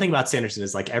the one thing about Sanderson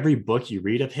is like every book you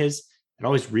read of his, it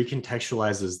always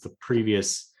recontextualizes the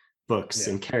previous books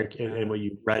and character and what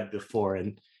you read before,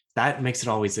 and that makes it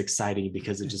always exciting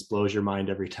because it just blows your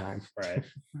mind every time. Right.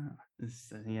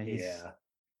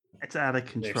 It's out of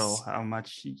control how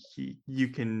much you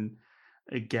can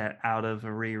get out of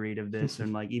a reread of this,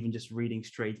 and like even just reading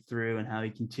straight through, and how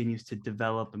he continues to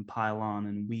develop and pile on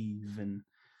and weave, and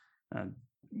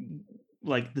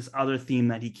like this other theme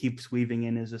that he keeps weaving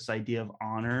in is this idea of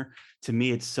honor. To me,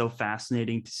 it's so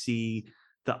fascinating to see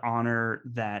the honor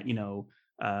that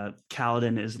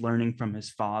Kaladin is learning from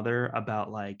his father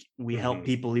about like, we help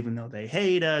people even though they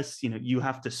hate us. You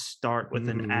have to start with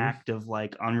an act of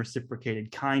like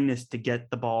unreciprocated kindness to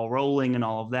get the ball rolling and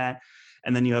all of that.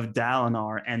 And then you have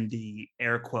Dalinar and the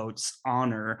air quotes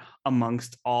honor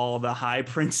amongst all the high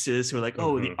princes who are like,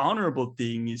 oh, the honorable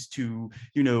thing is to,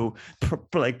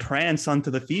 prance onto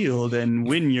the field and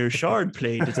win your shard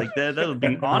plate. It's like that'll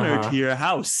bring honor to your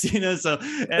house, So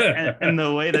and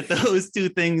the way that those two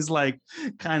things like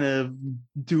kind of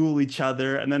duel each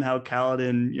other, and then how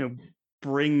Kaladin,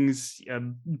 brings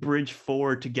Bridge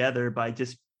 4 together by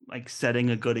just like setting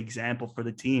a good example for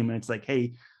the team. And it's like,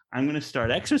 hey, I'm going to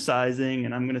start exercising,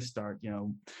 and I'm going to start,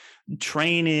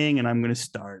 training, and I'm going to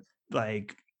start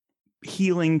like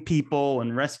healing people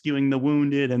and rescuing the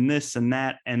wounded and this and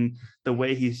that. And the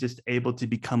way he's just able to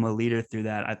become a leader through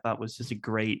that, I thought was just a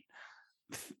great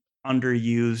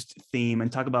underused theme. And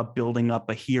talk about building up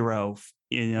a hero,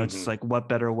 it's like, what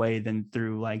better way than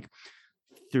through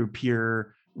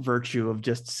pure virtue of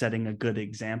just setting a good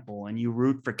example. And you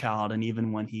root for Kaladin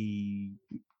even when he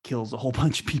kills a whole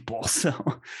bunch of people. So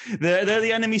they're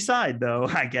the enemy side, though,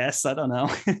 I guess. I don't know.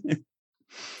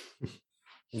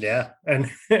 Yeah, and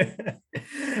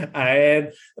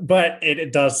but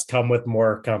it does come with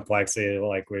more complexity,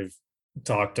 like we've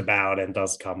talked about, and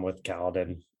does come with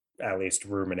Kaladin at least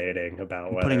ruminating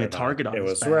about Putting whether a or not target on it his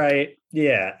was back. right.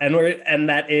 Yeah, and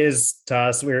that is to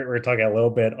us. We're talking a little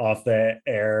bit off the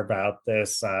air about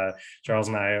this. Charles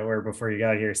and I were before you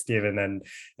got here, Stephen, and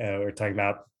we're talking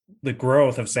about the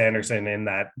growth of Sanderson in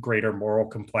that greater moral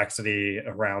complexity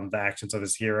around the actions of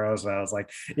his heroes. And I was like,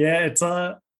 yeah, it's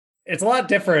a lot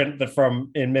different than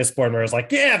from in Mistborn, where it's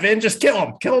like, yeah, Vin, just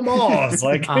kill them all. It's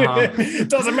like it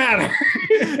doesn't matter.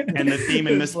 And the theme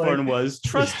in It's Mistborn like, was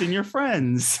trust in your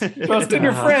friends. trust in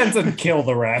your friends and kill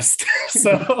the rest.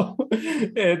 So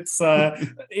it's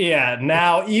yeah.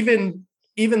 Now even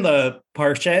the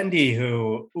Parshendi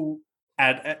who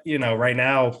at right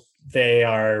now they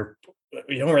are,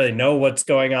 you don't really know what's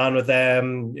going on with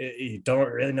them. You don't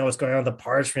really know what's going on with the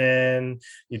Parchment.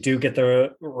 You do get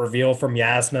the reveal from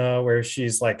Yasna where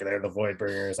she's like, they're the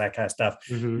Voidbringers, that kind of stuff.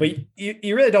 Mhm. But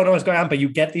you really don't know what's going on, but you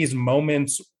get these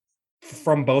moments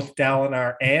from both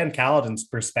Dalinar and Kaladin's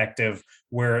perspective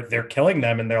where they're killing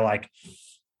them and they're like,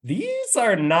 these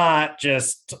are not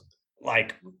just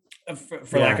like,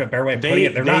 for lack of a better way of putting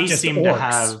it, they're not just seem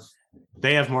orcs.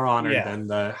 They have more honor Yeah. than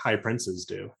the high princes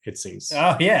do, it seems.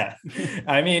 Oh yeah.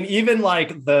 I mean, even like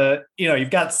you've got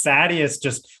Sadeas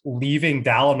just leaving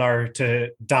Dalinar to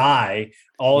die,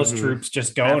 all his Mhm. troops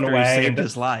just going After he away saved and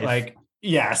his life. like,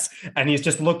 yes, and he's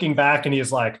just looking back and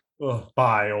he's like, oh,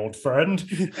 bye, old friend.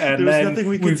 And There was then nothing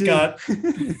we could we've do. got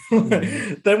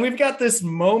then we've got this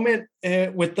moment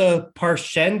with the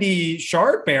Parshendi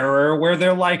shard bearer where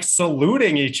they're like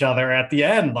saluting each other at the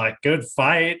end, like, good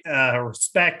fight,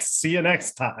 respect, see you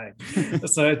next time.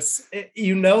 So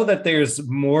you know that there's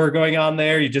more going on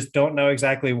there. You just don't know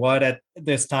exactly what at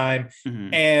this time.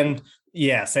 Mhm. And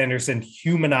yeah, Sanderson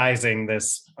humanizing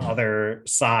this other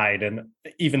side. And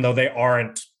even though they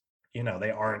aren't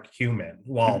human,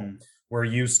 well, Mhm. we're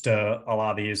used to a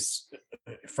lot of these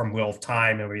from Wheel of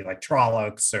Time, and we like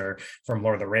Trollocs, or from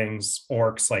Lord of the Rings,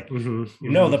 orcs. Like, Mhm.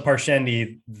 the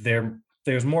Parshendi,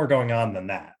 there's more going on than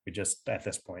that. We just at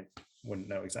this point wouldn't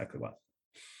know exactly what.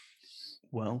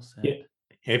 Well said. Yeah.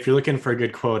 If you're looking for a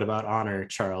good quote about honor,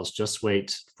 Charles, just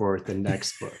wait for the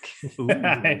next book. Ooh.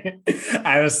 I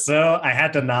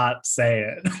had to not say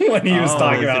it when he was Oh,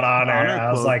 talking there's about an honor.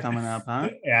 I was quote like, coming up, huh?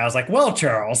 yeah, I was like, well,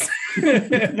 Charles,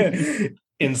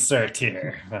 insert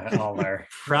here all our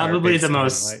Probably big the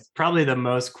story,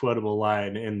 most quotable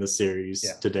line in the series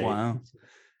Yeah. to date. Wow.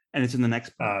 And it's in the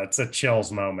next book. it's a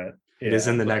chills moment. It is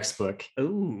in the next book. Oh,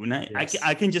 nice. Yes.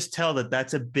 I can just tell that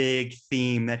that's a big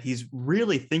theme that he's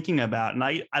really thinking about. And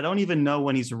I don't even know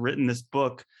when he's written this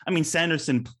book. I mean,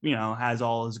 Sanderson, has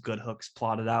all his good hooks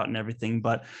plotted out and everything,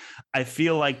 but I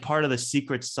feel like part of the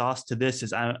secret sauce to this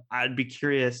is I'd be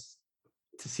curious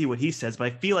to see what he says, but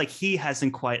I feel like he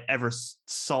hasn't quite ever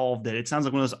solved it. It sounds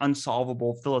like one of those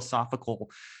unsolvable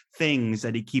philosophical things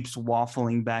that he keeps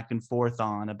waffling back and forth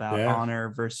on about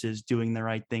honor versus doing the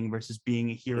right thing versus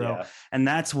being a hero. Yeah. And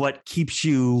that's what keeps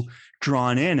you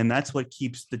drawn in. And that's what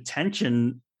keeps the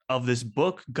tension of this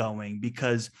book going,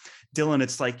 because Dylan,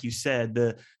 it's like you said,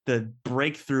 the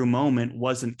breakthrough moment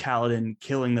wasn't Kaladin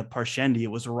killing the Parshendi. It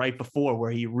was right before,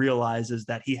 where he realizes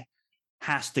that he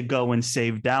has to go and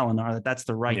save Dalinar, that's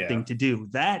the right thing to do.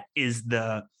 That is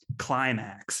the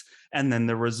climax. And then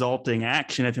the resulting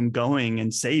action of him going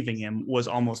and saving him was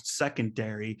almost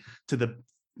secondary to the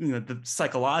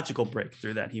psychological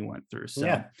breakthrough that he went through.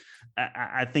 So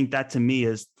I think that to me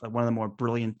is one of the more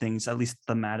brilliant things, at least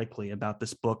thematically, about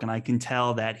this book. And I can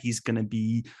tell that he's going to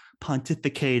be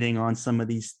pontificating on some of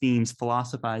these themes,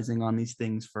 philosophizing on these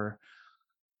things for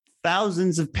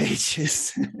thousands of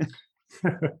pages.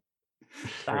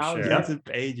 Thousands of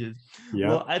pages.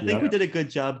 Well, I think we did a good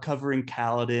job covering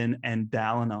Kaladin and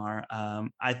Dalinar.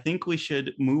 I think we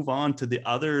should move on to the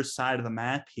other side of the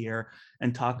map here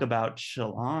and talk about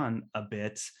Shallan a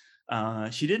bit.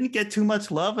 She didn't get too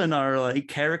much love in our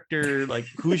character,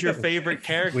 who's your favorite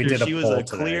character? She was a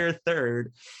clear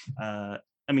third. I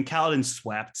mean, Kaladin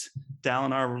swept.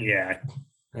 Dalinar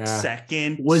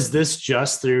second. Was this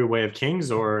just through Way of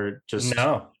Kings or just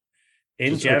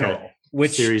in general? Okay.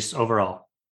 Which series overall?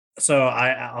 So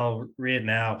I'll read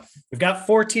now. We've got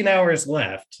 14 hours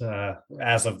left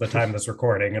as of the time this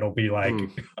recording. It'll be like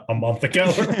a month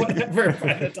ago or whatever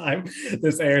by the time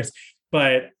this airs.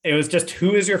 But it was just,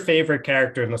 who is your favorite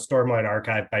character in the Stormlight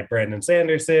Archive by Brandon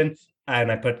Sanderson?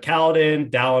 And I put Kaladin,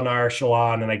 Dalinar,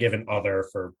 Shallan, and I give an other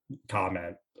for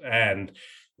comment. And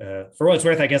For what it's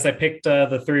worth, I guess I picked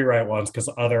the three right ones because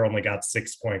other only got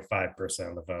 6.5%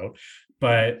 of the vote.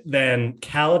 But then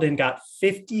Kaladin got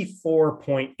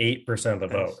 54.8% of the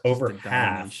vote, over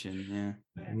half. Yeah.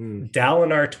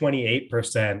 Dalinar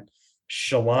 28%,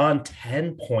 Shallan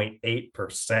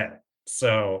 10.8%.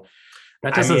 So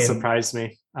that doesn't surprise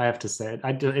me. I have to say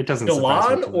it doesn't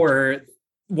surprise me. Or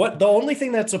what? The only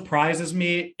thing that surprises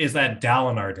me is that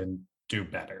Dalinar didn't do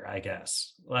better, I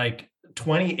guess. Like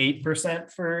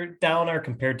 28% for Dalinar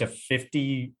compared to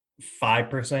 55%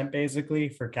 basically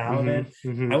for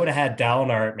Kaladin. I would have had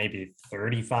Dalinar at maybe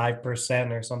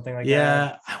 35% or something like that.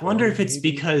 Yeah, I wonder if it's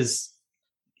because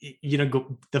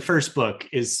the first book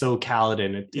is so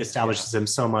Kaladin, it establishes him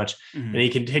so much, and he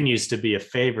continues to be a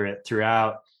favorite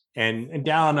throughout. And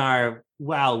Dalinar,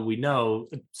 while we know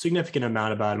a significant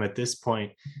amount about him at this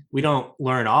point, we don't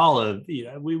learn all of,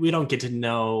 we don't get to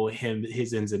know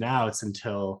his ins and outs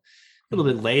until a little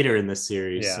bit later in the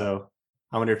series. Yeah. So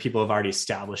I wonder if people have already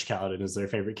established Kaladin as their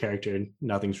favorite character and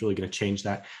nothing's really going to change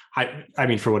that. I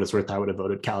mean, for what it's worth, I would have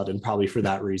voted Kaladin probably for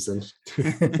that reason.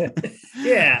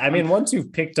 Yeah. I mean, once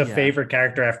you've picked a favorite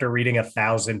character after reading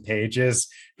 1,000 pages,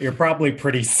 you're probably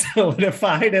pretty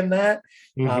solidified in that.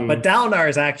 But Dalinar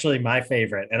is actually my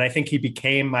favorite. And I think he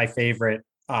became my favorite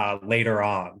later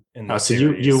on. In the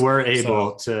series. You were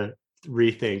able to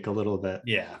rethink a little bit.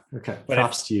 Yeah. Okay. But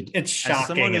props to you. It's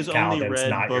shocking if Kaladin's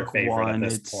not your favorite at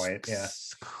this point. Yeah.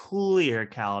 Clear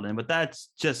Kaladin, but that's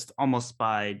just almost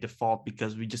by default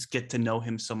because we just get to know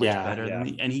him so much better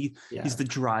and he's the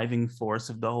driving force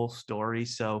of the whole story.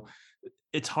 So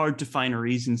it's hard to find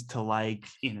reasons to like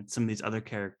some of these other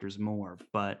characters more.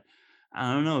 But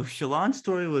I don't know. Shallan's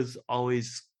story was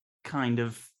always kind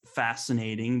of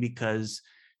fascinating because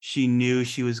she knew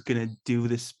she was going to do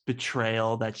this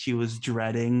betrayal that she was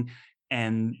dreading.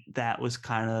 And that was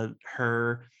kind of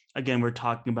her. Again, we're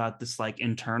talking about this like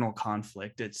internal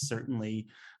conflict. It's certainly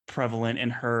prevalent in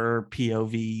her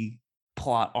POV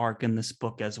plot arc in this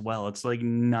book as well. It's like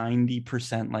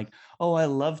 90% like, oh, I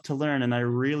love to learn. And I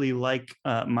really like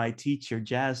my teacher,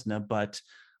 Jasnah, but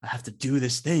I have to do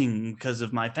this thing because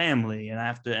of my family and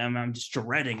I'm just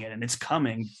dreading it and it's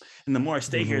coming. And the more I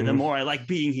stay here, the more I like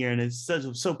being here. And it's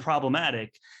so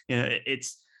problematic.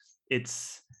 It's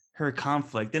her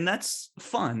conflict and that's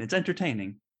fun. It's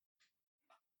entertaining.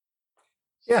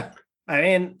 Yeah. I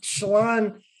mean,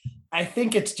 Shallan, I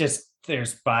think it's just,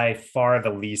 there's by far the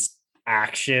least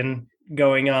action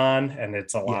going on. And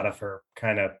it's a lot of her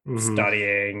kind of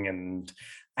studying. And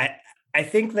I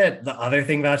think that the other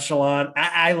thing about Shallan,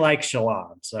 I like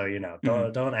Shallan. So,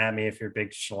 don't at me if you're a big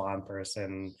Shallan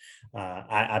person.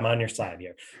 I'm on your side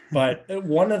here. But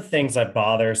one of the things that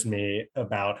bothers me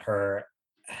about her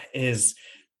is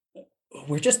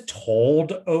we're just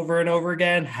told over and over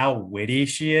again how witty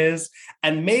she is.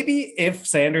 And maybe if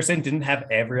Sanderson didn't have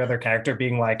every other character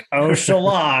being like, oh,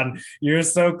 Shallan, you're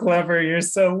so clever, you're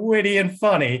so witty and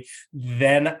funny,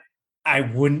 then I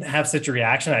wouldn't have such a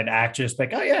reaction. I'd actually just be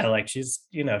like, oh yeah, like she's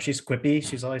quippy.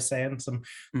 She's always saying some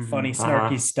funny,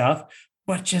 snarky stuff.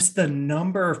 But just the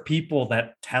number of people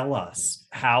that tell us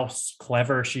how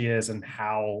clever she is and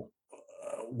how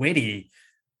witty,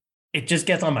 it just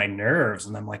gets on my nerves.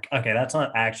 And I'm like, okay, that's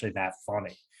not actually that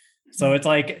funny. So it's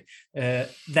like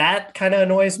that kind of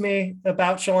annoys me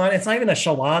about Shallan. It's not even a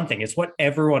Shallan thing. It's what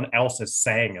everyone else is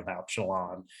saying about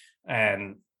Shallan.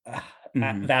 And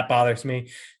that bothers me.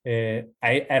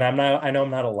 I know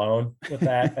I'm not alone with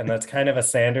that. And that's kind of a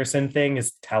Sanderson thing,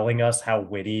 is telling us how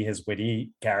witty his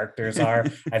witty characters are.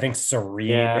 I think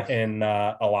Serene in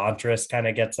Elantris kind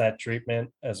of gets that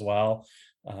treatment as well.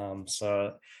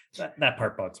 So that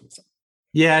part bugs me.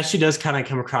 Yeah, she does kind of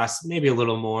come across maybe a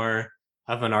little more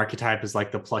of an archetype as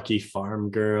like the plucky farm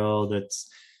girl that's,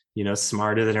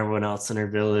 smarter than everyone else in her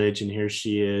village. And here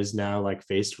she is now like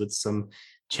faced with some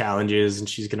challenges and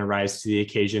she's going to rise to the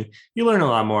occasion. You learn a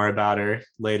lot more about her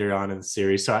later on in the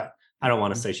series. So I don't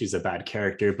want to say she's a bad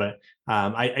character, but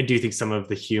I do think some of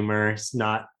the humor is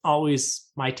not always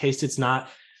my taste. It's not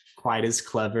quite as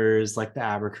clever as like the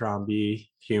Abercrombie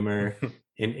humor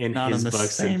in not his in the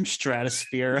books. Same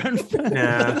stratosphere. No, it's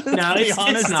not.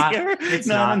 It's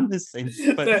not in the same.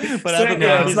 But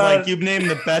Abercrombie's like, you've named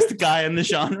the best guy in the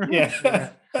genre.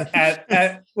 Yeah.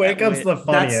 When it comes to the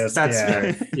funniest, that's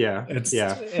fair. Yeah, it's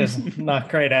not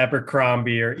quite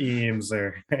Abercrombie or Eames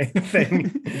or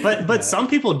anything. But some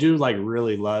people do like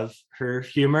really love her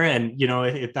humor, and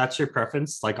if that's your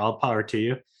preference, like all power to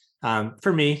you.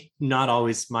 For me, not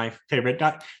always my favorite.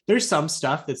 There's some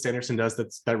stuff that Sanderson does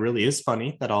that really is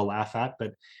funny that I'll laugh at,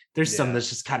 but there's some that's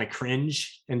just kind of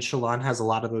cringe, and Shallan has a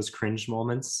lot of those cringe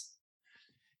moments.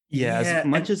 Yeah, as Yeah,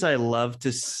 much as I love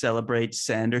to celebrate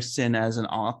Sanderson as an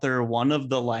author, one of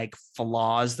the like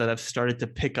flaws that I've started to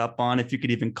pick up on, if you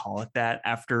could even call it that,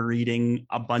 after reading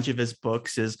a bunch of his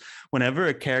books, is whenever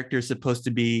a character is supposed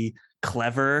to be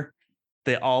clever,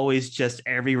 they always just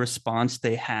every response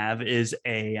they have is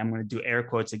I'm going to do air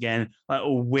quotes again,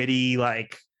 a witty,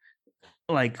 like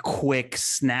quick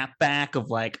snapback of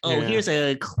like, oh, Yeah. here's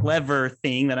a clever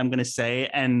thing that I'm going to say.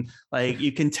 And like,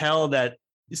 you can tell that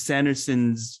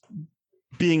Sanderson's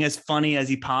being as funny as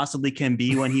he possibly can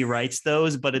be when he writes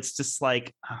those, but it's just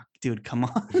like, oh, dude, come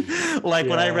on. Like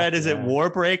when I read, is it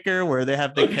Warbreaker, where they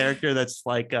have the character that's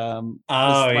like a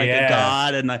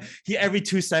god, and like he every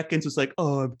 2 seconds was like,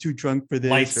 oh, I'm too drunk for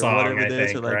this, Light or Song, whatever I it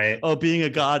is, think, or like, right? oh, being a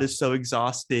god is so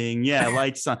exhausting. Yeah,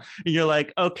 Light Song. And you're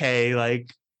like, okay,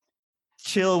 like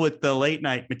chill with the late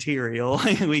night material.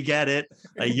 We get it.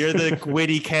 You're the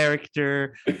witty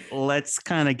character. Let's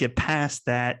kind of get past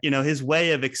that. You know, his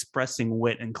way of expressing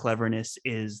wit and cleverness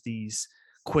is these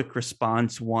quick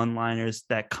response one-liners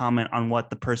that comment on what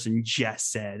the person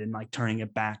just said and like turning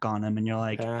it back on them. And you're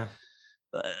like,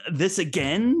 this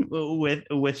again with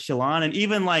Shallan. And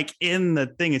even like in the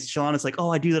thing, it's Shallan, it's like,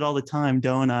 oh, I do that all the time,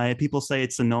 don't I? People say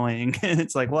it's annoying. And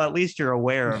it's like, well, at least you're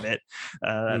aware of it.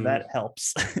 That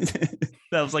helps.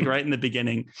 That was like right in the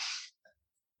beginning.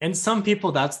 And some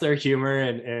people, that's their humor,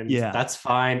 and that's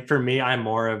fine. For me, I'm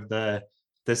more of the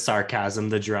sarcasm,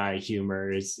 the dry humor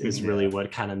is really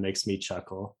what kind of makes me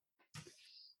chuckle.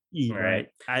 Right.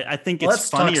 I think it's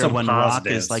funnier when Rock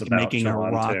is like making a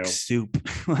rock soup.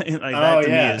 Like that to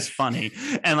me is funny.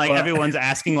 And like everyone's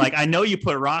asking, like, I know you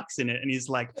put rocks in it. And he's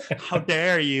like, how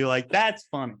dare you? Like, that's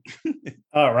funny.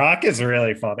 Oh, Rock is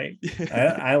really funny.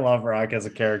 I love Rock as a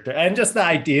character. And just the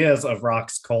ideas of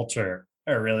Rock's culture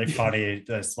are really funny.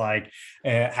 Just like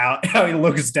how he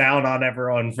looks down on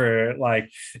everyone for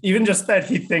like, even just that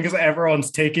he thinks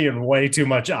everyone's taking way too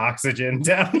much oxygen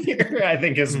down here, I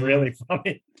think is really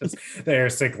funny. Just the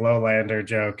airsick lowlander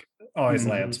joke always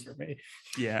lands for me.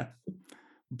 Yeah.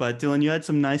 But Dylan, you had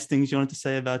some nice things you wanted to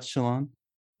say about Shallan?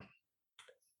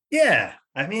 Yeah.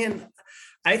 I mean,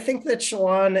 I think that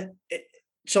Shallan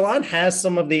has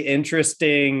some of the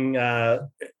interesting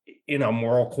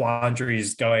moral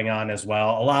quandaries going on as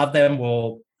well. A lot of them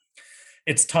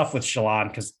it's tough with Shallan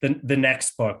because the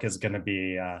next book is going to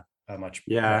be a much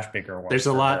bigger one. There's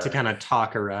a lot to kind of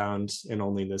talk around in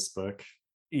only this book.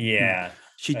 Yeah.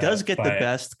 She does get the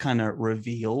best kind of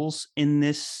reveals in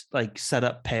this, like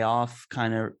setup payoff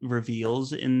kind of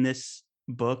reveals in this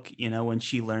book, you know, when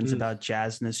she learns about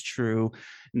Jasnah's true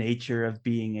nature of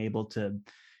being able to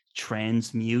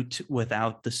transmute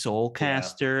without the soul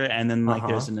caster, and then like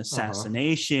there's an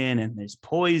assassination and there's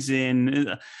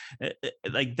poison,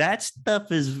 like that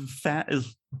stuff is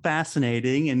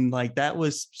fascinating, and like that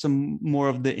was some more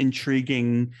of the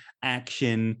intriguing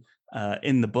action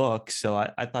in the book. So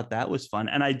I thought that was fun,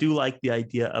 and I do like the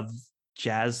idea of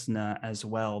Jasnah as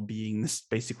well being this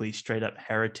basically straight up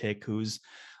heretic who's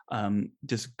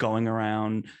just going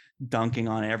around dunking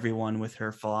on everyone with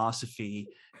her philosophy.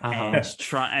 And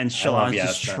Shallan's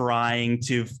just trying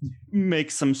to make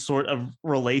some sort of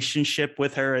relationship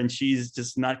with her, and she's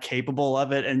just not capable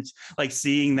of it. And like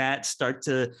seeing that start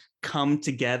to come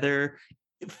together,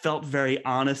 it felt very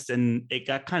honest, and it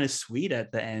got kind of sweet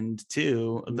at the end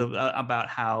too. About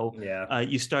how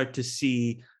you start to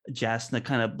see Jasnah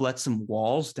kind of let some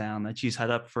walls down that she's had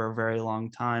up for a very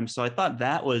long time. So I thought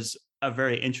that was a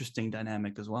very interesting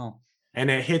dynamic as well.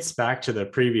 And it hits back to the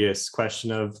previous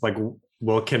question of like,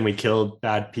 well, can we kill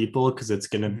bad people? Because it's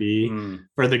going to be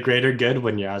for the greater good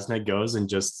when Jasnah goes and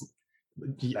just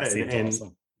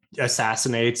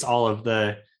assassinates all of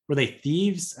the, were they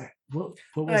thieves? What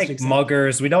was like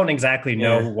muggers? We don't exactly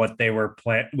know what they were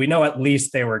we know at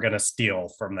least they were going to steal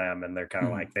from them, and they're kind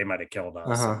of like, they might have killed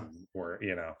us, or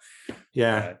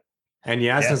and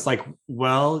Jasnah's like,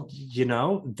 well, you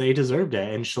know, they deserved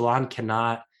it, and Shallan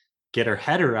cannot get her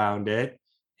head around it.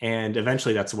 And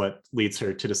eventually that's what leads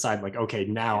her to decide, like, okay,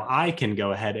 now I can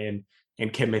go ahead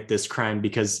and commit this crime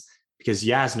because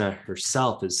Jasnah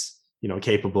herself is, you know,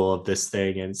 capable of this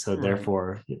thing. And so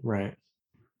therefore,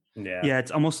 Yeah,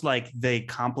 it's almost like they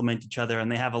complement each other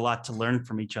and they have a lot to learn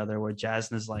from each other, where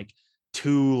Jasnah's like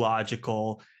too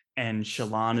logical and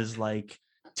Shallan is like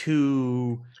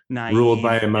too naive, ruled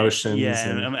by emotions.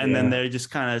 And then they're just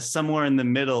kind of somewhere in the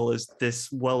middle is this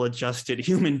well-adjusted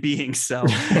human being. So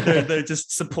they're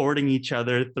just supporting each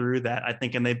other through that, I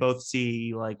think. And they both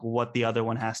see like what the other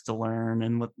one has to learn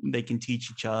and what they can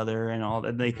teach each other and all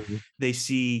that. They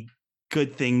see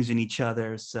good things in each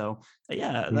other. So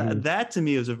that to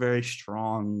me was a very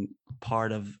strong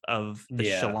part of the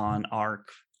Shallan arc,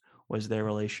 was their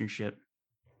relationship.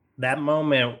 that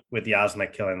moment with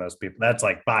Yasna killing those people, that's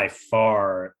like by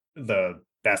far the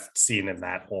best scene in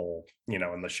that whole, in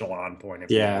the Shallan point of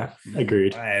view. Yeah,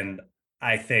 agreed. And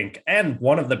I think, and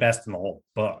one of the best in the whole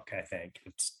book, I think.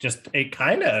 It's just, it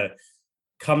kind of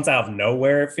comes out of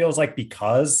nowhere. It feels like,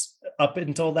 because up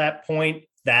until that point,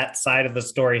 that side of the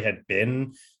story had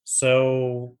been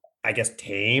so, I guess,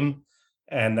 tame.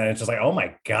 And then it's just like, oh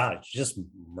my God, she just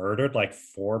murdered like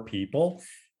 4 people.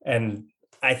 And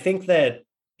I think that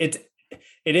it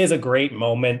is a great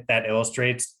moment that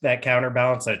illustrates that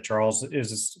counterbalance that Charles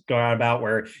is going on about,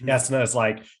 where Yasna is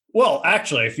like, well,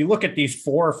 actually, if you look at these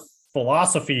 4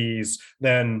 philosophies,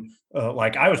 then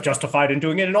like I was justified in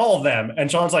doing it in all of them. And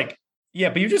Sean's like, yeah,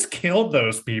 but you just killed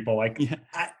those people. Like,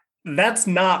 that's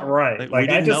not right. Like, we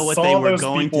didn't know what they were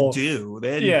going to do.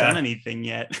 They hadn't done Yeah. anything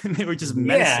yet. They were just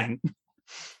menacing.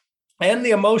 And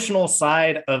the emotional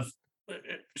side of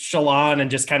Shallan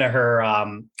and just kind of her, I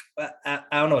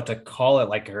don't know what to call it,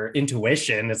 like her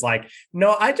intuition is like,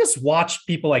 no, I just watched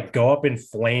people like go up in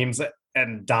flames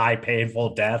and die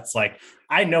painful deaths. Like,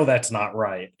 I know that's not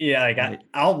right. Yeah, like Right.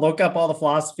 I'll look up all the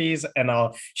philosophies, and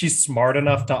she's smart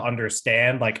enough to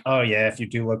understand, like, oh yeah, if you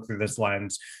do look through this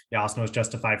lens, Yasna was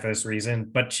justified for this reason.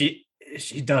 But she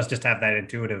does just have that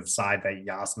intuitive side that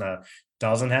Yasna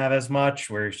doesn't have as much,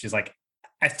 where she's like,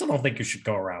 I still don't think you should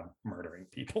go around murdering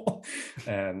people.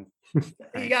 And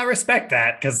you gotta respect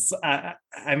that, because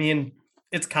I mean,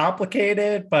 it's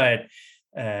complicated, but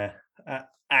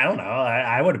I don't know.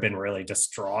 I would have been really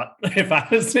distraught if I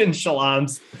was in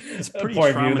Shallan's Pretty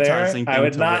point of view there. traumatizing I thing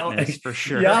would to not witness, for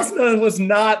sure. Yasna was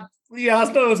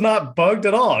not bugged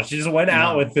at all. She just went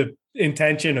out with the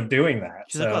intention of doing that.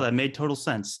 She's like, oh, that made total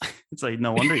sense. It's like,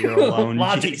 no wonder you're alone.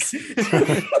 Logic.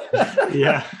 Jeez.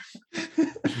 Yeah.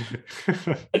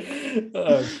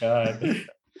 Oh God.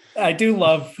 I do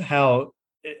love how,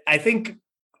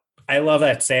 I love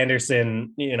that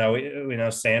Sanderson, we know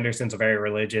Sanderson's a very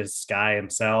religious guy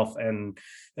himself. And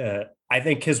I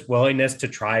think his willingness to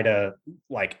try to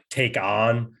like take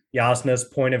on Yasna's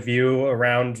point of view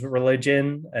around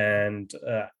religion and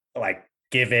like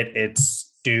give it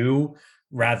its due,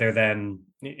 rather than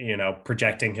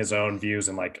projecting his own views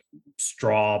and like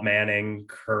straw manning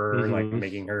her, like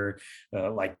making her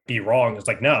like be wrong. It's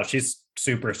like, no, she's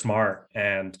super smart,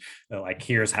 and like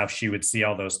here's how she would see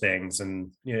all those things,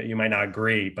 and you might not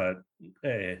agree, but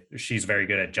she's very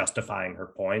good at justifying her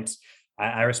points.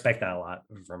 I respect that a lot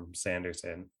from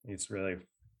Sanderson. He's really,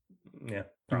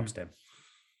 props to him.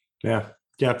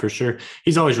 Yeah, for sure.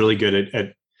 He's always really good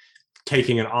at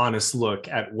taking an honest look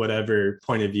at whatever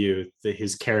point of view that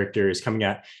his character is coming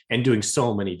at, and doing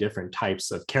so many different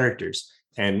types of characters.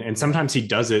 And sometimes he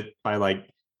does it by like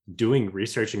doing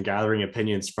research and gathering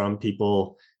opinions from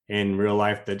people in real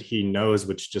life that he knows,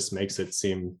 which just makes it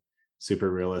seem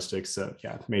super realistic. So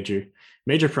yeah,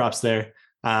 major props there.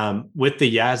 With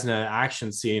the Yasna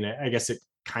action scene, I guess it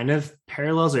kind of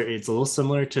parallels, or it's a little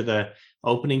similar to the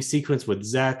opening sequence with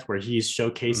Szeth, where he's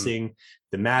showcasing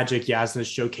the magic. Yasna's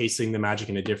showcasing the magic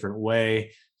in a different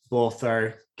way. Both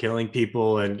are killing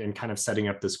people and kind of setting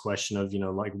up this question of,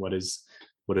 like what is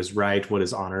right, what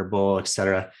is honorable,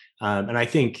 etc. And I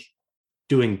think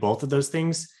doing both of those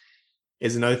things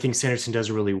is another thing Sanderson does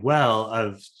really well.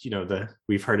 Of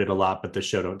we've heard it a lot, but the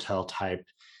show don't tell type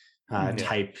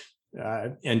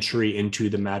entry into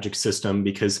the magic system,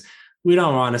 because we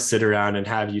don't want to sit around and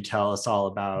have you tell us all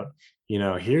about,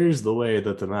 here's the way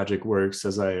that the magic works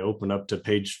as I open up to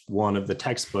page 1 of the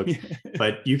textbook.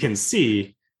 But you can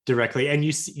see directly, and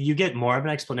you get more of an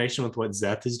explanation with what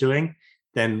Szeth is doing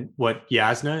than what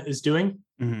Yasna is doing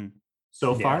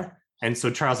so far. And so,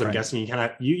 Charles, I'm guessing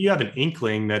you have an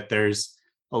inkling that there's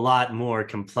a lot more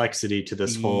complexity to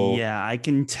this whole I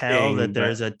can tell that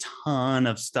there's a ton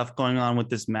of stuff going on with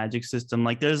this magic system.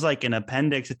 Like there's like an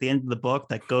appendix at the end of the book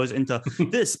that goes into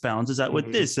this balances out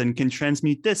with this and can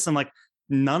transmute this. I'm like,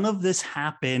 none of this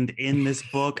happened in this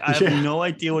book. I have no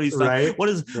idea what he's like. What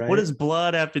does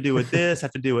blood have to do with this,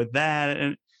 have to do with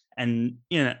that? And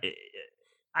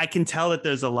I can tell that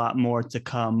there's a lot more to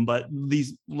come, but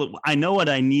I know what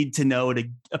I need to know to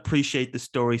appreciate the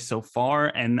story so far,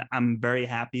 and I'm very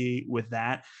happy with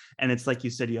that. And it's like you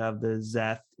said, you have the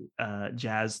Szeth,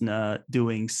 Jasna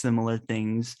doing similar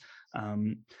things.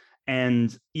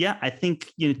 And yeah, I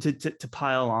think to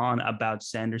pile on about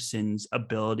Sanderson's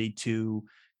ability to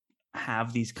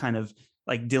have these kind of,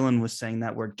 like Dylan was saying,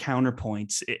 that word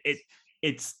counterpoints.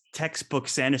 It's textbook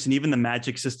Sanderson. Even the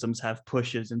magic systems have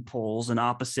pushes and pulls and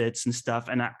opposites and stuff.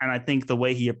 And I think the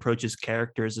way he approaches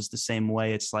characters is the same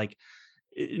way. It's like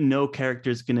no character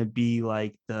is going to be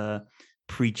like the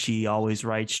preachy, always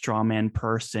right straw man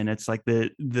person. It's like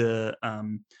the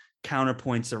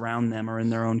counterpoints around them or in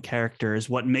their own characters,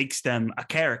 what makes them a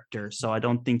character. So I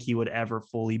don't think he would ever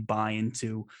fully buy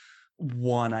into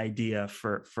one idea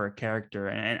for a character.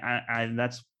 And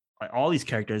that's all these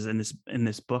characters in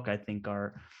this book, I think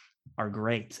are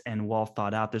great and well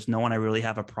thought out. There's no one I really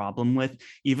have a problem with.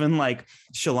 Even like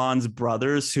Shallan's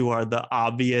brothers, who are the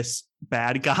obvious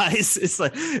bad guys. It's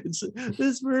like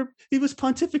this where he was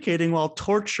pontificating while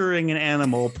torturing an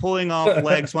animal, pulling off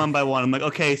legs one by one. I'm like,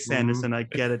 okay, Sanderson, I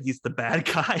get it. He's the bad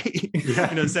guy.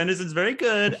 Yeah. You know, Sanderson's very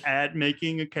good at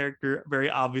making a character very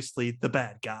obviously the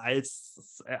bad guy.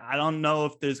 I don't know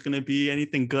if there's going to be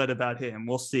anything good about him.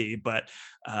 We'll see, but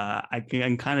I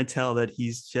can kind of tell that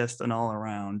he's just an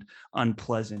all-around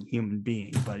unpleasant human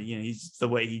being. But you know, he's the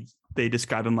way they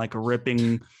describe him, like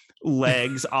ripping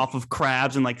legs off of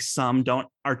crabs, and like some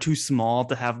are too small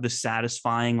to have the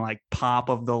satisfying like pop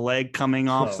of the leg coming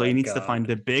off, so he needs to find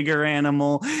the bigger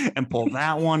animal and pull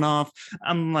that one off.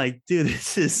 I'm like, dude,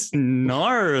 this is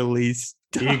gnarly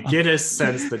stuff. You get a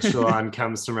sense that Shallan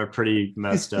comes from a pretty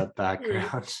messed up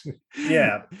background.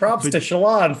 Yeah, props to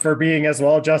Shallan for being as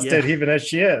well adjusted even as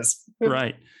she is.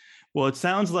 Right. Well, it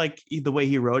sounds like the way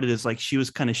he wrote it is like she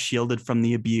was kind of shielded from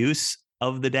the abuse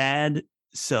of the dad.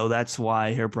 So that's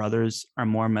why her brothers are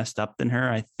more messed up than her,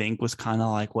 I think, was kind of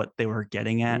like what they were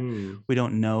getting at. We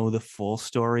don't know the full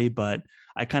story, but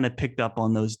I kind of picked up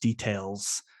on those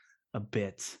details a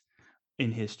bit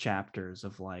in his chapters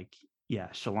of like, yeah,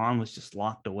 Shallan was just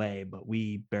locked away, but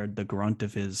we bared the grunt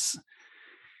of his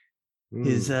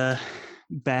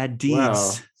bad deeds.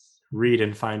 Well, read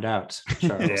and find out,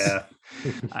 Charles. Yeah.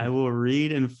 I will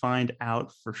read and find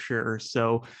out for sure.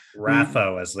 So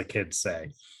Raffo, as the kids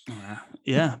say.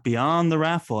 Yeah, beyond the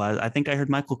raffle. I think I heard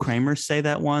Michael Kramer say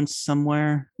that once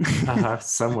somewhere.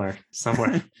 Somewhere.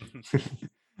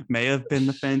 May have been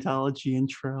the Fantology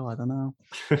intro. I don't know.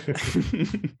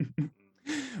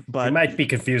 But it might be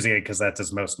confusing it because that's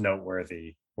his most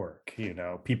noteworthy work. You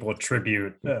know, people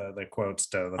attribute the quotes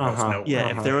to the most noteworthy.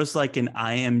 Yeah, if there was like an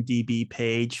IMDb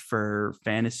page for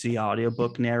fantasy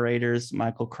audiobook narrators,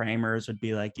 Michael Kramer's would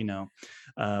be like, you know,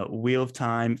 Wheel of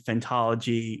Time,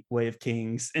 Fantology, Way of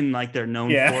Kings, in like their known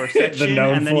for section,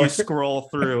 and then you scroll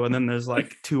through, and then there's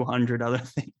like 200 other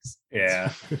things.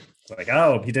 Yeah, it's like,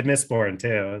 oh, he did Mistborn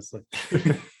too. It's like.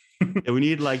 Yeah, we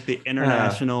need like the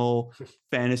International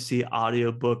Fantasy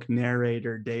Audiobook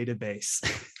Narrator Database.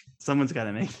 Someone's got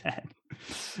to make that.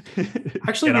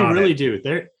 Actually, we really do.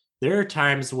 There are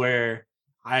times where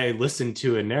I listen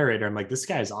to a narrator, I'm like, this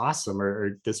guy's awesome,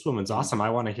 or this woman's awesome.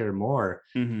 I want to hear more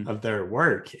of their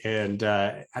work. And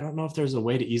I don't know if there's a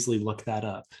way to easily look that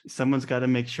up. Someone's got to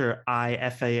make sure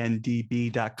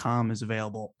ifandb.com is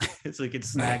available so we can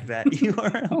snag that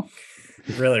URL.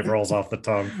 It really rolls off the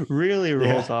tongue.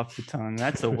 Off the tongue.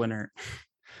 That's a winner.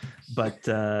 But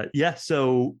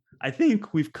so I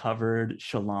think we've covered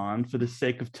Shallan. For the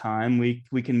sake of time, we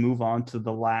can move on to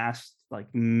the last like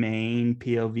main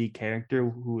POV character,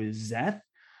 who is Szeth.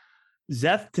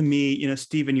 Szeth, to me, you know,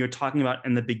 Stephen, you were talking about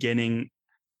in the beginning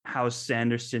how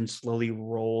Sanderson slowly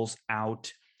rolls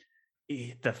out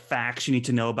the facts you need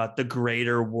to know about the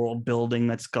greater world building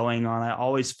that's going on. I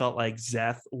always felt like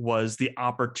Szeth was the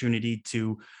opportunity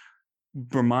to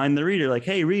remind the reader, like,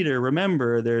 hey, reader,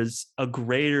 remember there's a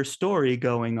greater story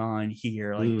going on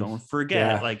here. Like, don't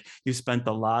forget, like, you spent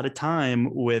a lot of time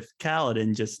with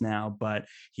Kaladin just now, but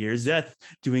here's Szeth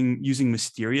using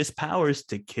mysterious powers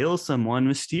to kill someone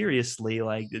mysteriously.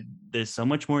 Like, there's so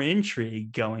much more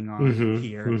intrigue going on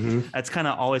here. That's kind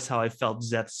of always how I felt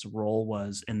Szeth's role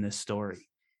was in this story.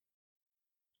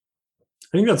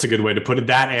 I think that's a good way to put it.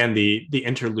 That and the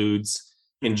interludes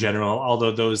in general,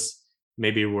 although those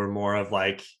maybe we're more of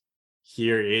like,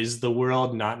 here is the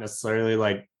world, not necessarily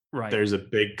like there's a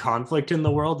big conflict in the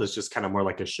world. It's just kind of more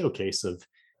like a showcase of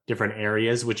different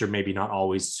areas, which are maybe not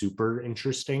always super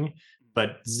interesting.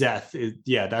 But Szeth,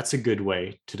 that's a good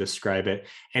way to describe it.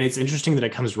 And it's interesting that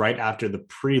it comes right after the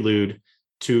prelude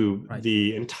to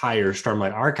the entire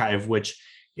Stormlight Archive, which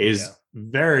is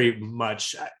very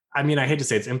much, I mean, I hate to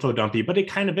say it's info dumpy, but it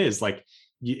kind of is. Like,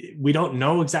 we don't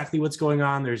know exactly what's going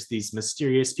on. There's these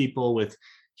mysterious people with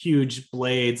huge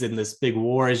blades, and this big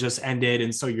war has just ended.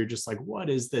 And so you're just like, what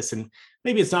is this? And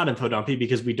maybe it's not info dumpy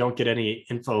because we don't get any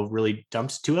info really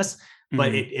dumped to us,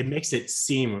 but it makes it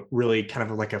seem really kind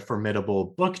of like a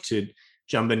formidable book to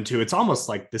jump into. It's almost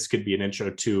like this could be an intro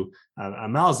to a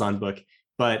Malazan book.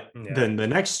 But then the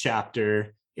next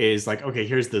chapter is like, okay,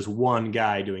 here's this one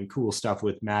guy doing cool stuff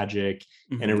with magic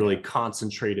in a really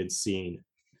concentrated scene.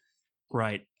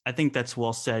 Right. I think that's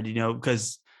well said, you know,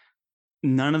 because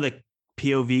none of the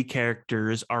POV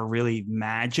characters are really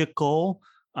magical.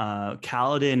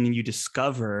 Kaladin, you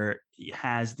discover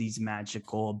has these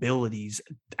magical abilities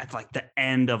at like the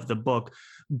end of the book,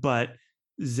 but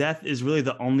Zeth is really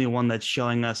the only one that's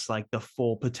showing us like the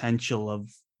full potential of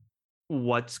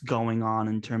what's going on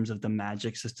in terms of the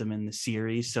magic system in the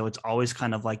series. So it's always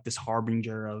kind of like this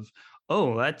harbinger of,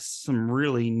 oh, that's some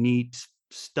really neat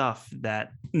stuff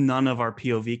that none of our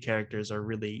POV characters are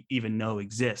really even know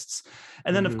exists.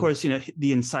 And then of course,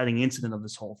 the inciting incident of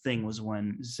this whole thing was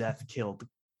when Zeth killed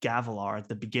Gavilar at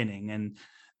the beginning, and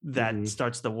that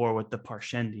starts the war with the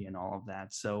Parshendi and all of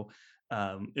that. So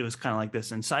it was kind of like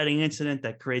this inciting incident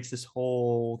that creates this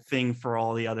whole thing for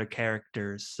all the other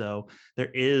characters. So there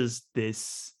is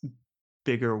this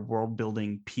bigger world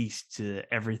building piece to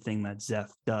everything that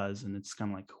Zeth does. And it's kind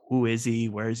of like, who is he?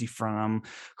 Where is he from?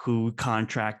 Who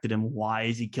contracted him? Why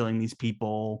is he killing these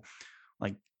people?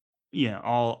 Like,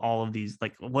 all of these,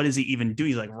 like, what does he even do?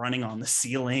 He's like running on the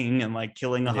ceiling and like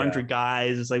killing 100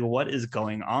 guys. It's like, what is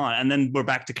going on? And then we're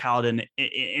back to Kaladin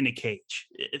in a cage,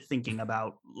 thinking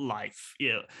about life,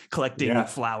 collecting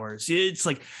flowers. It's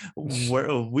like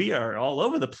we are all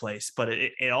over the place, but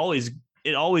it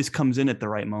always comes in at the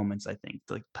right moments, I think,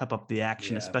 to like pep up the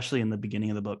action, especially in the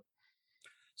beginning of the book.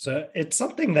 So it's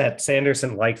something that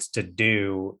Sanderson likes to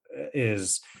do,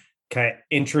 is kind of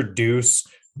introduce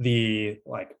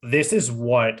this is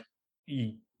what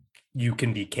you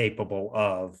can be capable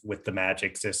of with the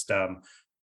magic system,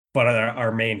 but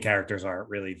our main characters aren't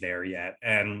really there yet.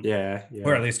 And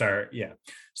or at least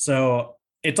so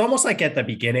it's almost like at the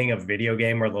beginning of a video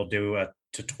game where they'll do a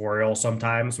tutorial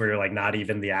sometimes where you're like not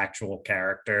even the actual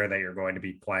character that you're going to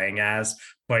be playing as,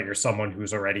 but you're someone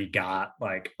who's already got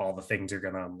like all the things you're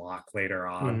going to unlock later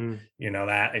on,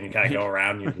 that, and you kind of go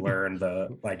around, you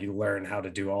learn how to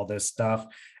do all this stuff,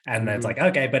 and then it's like,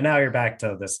 okay, but now you're back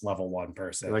to this level 1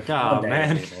 person, like, oh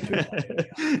man.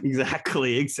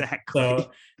 exactly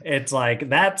So it's like,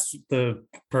 that's the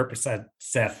purpose that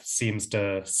Seth seems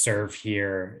to serve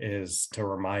here, is to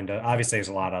remind us. Obviously there's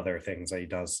a lot of other things that he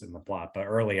does in the plot, but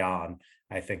early on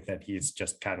I think that he's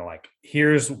just kind of like,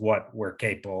 here's what we're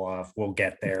capable of. We'll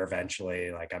get there eventually.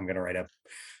 Like, I'm going to write I'm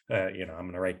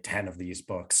going to write 10 of these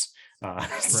books.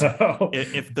 So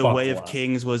if the Way of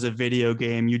Kings was a video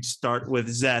game, you'd start with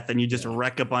Zeth and you just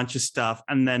wreck a bunch of stuff,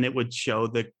 and then it would show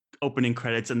the opening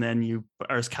credits, and then you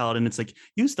are as Kaladin, it's like,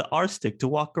 use the R stick to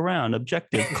walk around,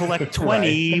 objective, collect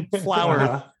 20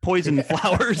 poison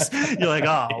flowers. You're like,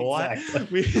 oh, what?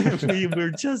 We were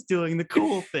just doing the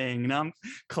cool thing. Now I'm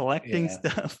collecting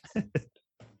stuff.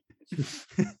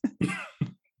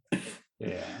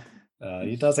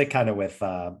 He does it kind of with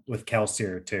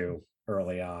Kelsier too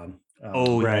early on.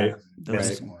 Right.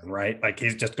 Like,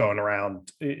 he's just going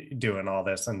around doing all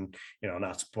this, and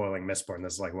not spoiling Mistborn,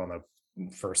 this is like one of the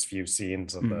first few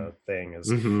scenes of the thing is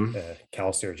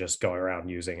Kelsier just going around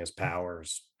using his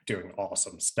powers, doing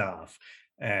awesome stuff.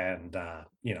 And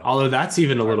although that's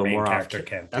even a little more off,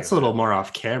 that's a little more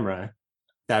off camera,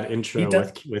 that intro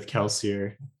with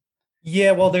Kelsier.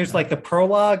 Yeah, well, there's like the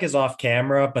prologue is off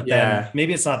camera, but then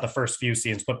maybe it's not the first few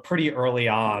scenes, but pretty early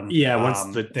on. Once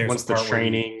the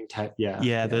training,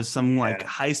 there's some like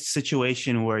heist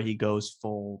situation where he goes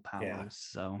full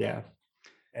powers.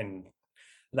 And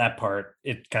that part,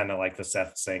 it kind of like the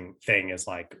Seth thing is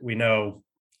like, we know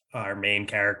our main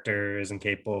character isn't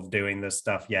capable of doing this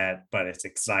stuff yet, but it's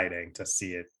exciting to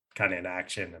see it kind of in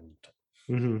action,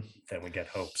 and then we get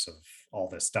hopes of all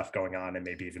this stuff going on, and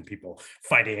maybe even people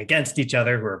fighting against each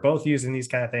other who are both using these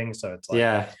kind of things. So it's like,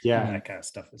 that kind of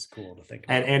stuff is cool to think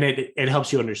about. And it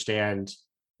helps you understand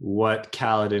what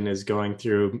Kaladin is going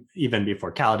through even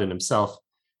before Kaladin himself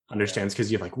understands,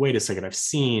 because you're like, wait a second, I've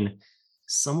seen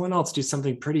someone else do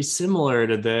something pretty similar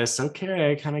to this.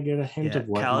 Okay, I kind of get a hint of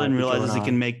what Kaladin realizes he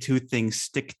can make two things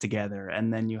stick together,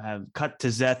 and then you have cut to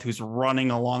Zeth, who's running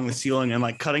along the ceiling and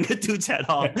like cutting a dude's head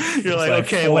off. You're like,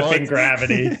 okay, flipping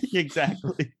gravity.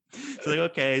 Exactly. So like,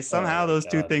 okay, somehow those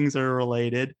two things are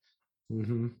related.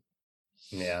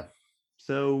 Yeah.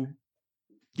 So,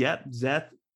 Zeth.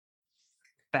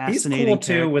 Fascinating. He's cool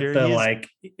too with the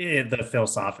the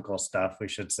philosophical stuff, we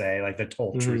should say, like the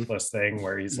whole truthless thing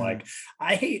where he's like,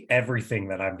 I hate everything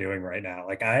that I'm doing right now.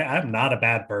 Like, I'm not a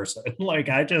bad person. Like,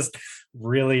 I just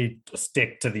really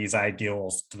stick to these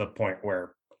ideals to the point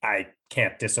where I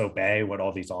can't disobey what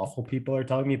all these awful people are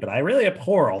telling me, but I really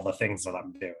abhor all the things that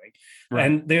I'm doing. Right.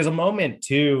 And there's a moment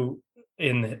too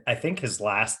in, I think, his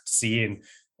last scene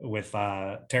with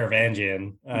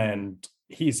Taravangian, and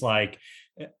he's like,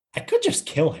 I could just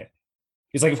kill him.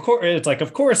 He's like, of course, it's like,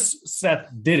 of course,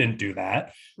 Seth didn't do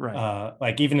that. Right.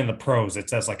 Like, even in the prose, it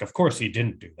says like, of course he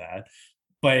didn't do that.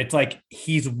 But it's like,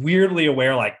 he's weirdly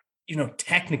aware, like,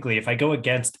 technically, if I go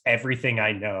against everything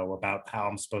I know about how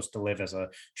I'm supposed to live as a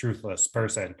truthless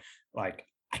person, like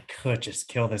I could just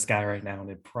kill this guy right now and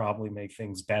it'd probably make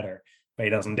things better, but he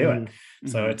doesn't do it.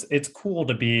 So it's cool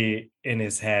to be in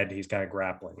his head. He's kind of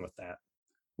grappling with that.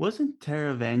 Wasn't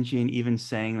Taravangian even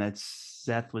saying that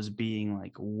Seth was being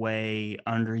like way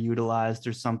underutilized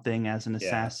or something as an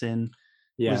assassin?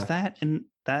 Yeah. Was that, and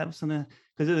that was something,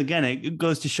 because again, it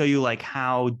goes to show you like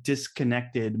how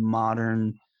disconnected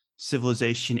modern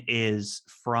civilization is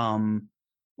from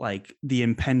like the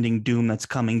impending doom that's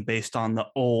coming based on the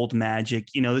old magic.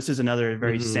 This is another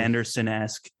very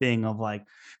Sanderson-esque thing of like,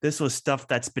 this was stuff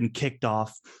that's been kicked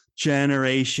off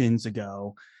generations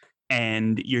ago,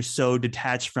 and you're so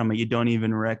detached from it, you don't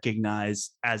even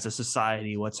recognize as a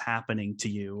society what's happening to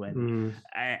you.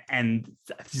 And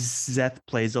Szeth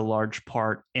plays a large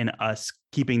part in us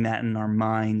keeping that in our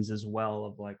minds as well,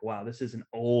 of like, wow, this is an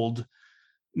old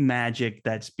magic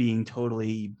that's being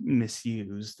totally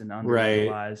misused and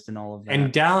underutilized and all of that.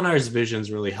 And Dalinar's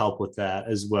visions really help with that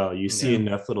as well. You see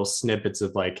enough little snippets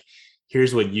of like,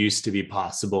 here's what used to be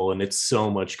possible, and it's so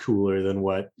much cooler than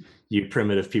what you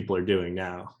primitive people are doing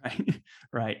now.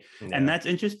 Right. Yeah. And that's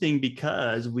interesting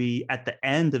because we, at the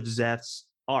end of Szeth's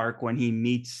arc, when he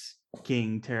meets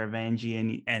King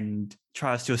Taravangian and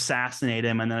tries to assassinate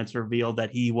him, and then it's revealed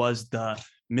that he was the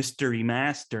mystery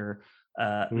master,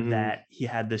 that he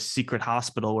had this secret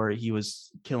hospital where he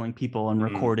was killing people and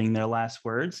recording their last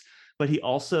words. But he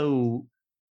also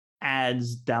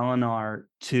adds Dalinar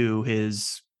to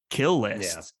his kill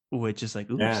list, which is like,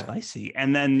 ooh, spicy.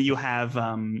 And then you have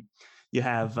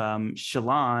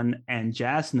Shallan and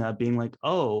Jasnah being like,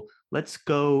 oh, let's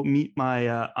go meet my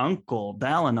uncle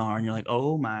Dalinar, and you're like,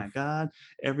 oh my god,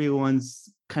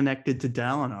 everyone's connected to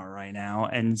Dalinar right now,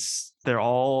 and they're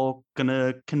all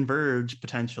gonna converge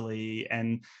potentially.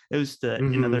 And it was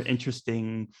another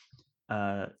interesting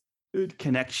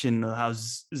connection of how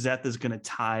Szeth is going to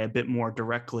tie a bit more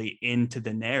directly into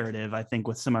the narrative, I think,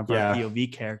 with some of our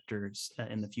POV characters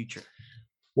in the future.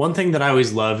 One thing that I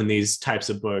always love in these types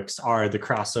of books are the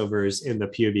crossovers in the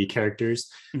POV characters,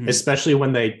 especially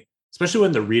when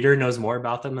the reader knows more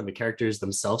about them than the characters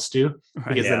themselves do,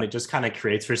 because then it just kind of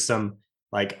creates for some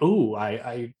like, oh,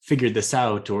 I figured this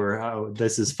out, or oh,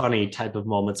 this is funny type of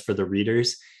moments for the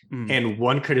readers. And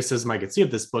one criticism I could see of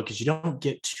this book is you don't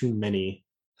get too many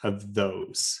of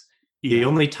those. The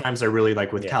only times are really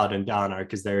like with Kaladin and Dalinar,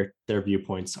 because their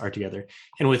viewpoints are together,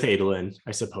 and with Adolin,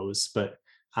 I suppose. But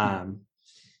I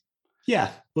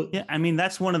mean,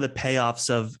 that's one of the payoffs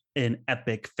of an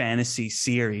epic fantasy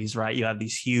series, right? You have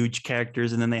these huge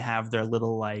characters, and then they have their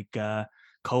little like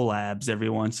collabs every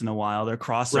once in a while. They're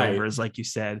crossovers, like you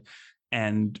said.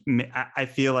 And I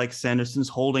feel like Sanderson's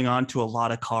holding on to a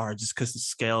lot of cards just because the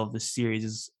scale of the series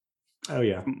is,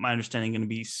 my understanding, going to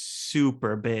be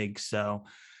super big. So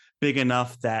big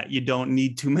enough that you don't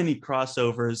need too many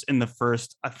crossovers in the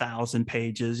first 1,000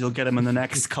 pages. You'll get them in the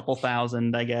next couple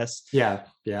thousand, I guess. Yeah.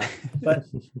 But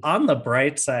on the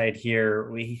bright side here,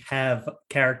 we have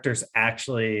characters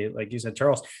actually, like you said,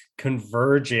 Charles,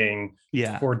 converging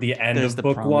toward the end of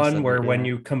book one, where when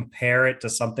you compare it to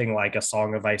something like A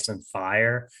Song of Ice and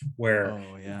Fire, where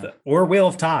or Wheel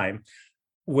of Time,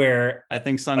 where I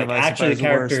think Song of Ice and Fire is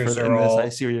characters are all, I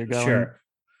see where you're going. Sure.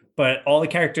 But all the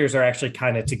characters are actually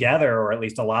kind of together, or at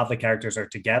least a lot of the characters are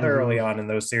together early on in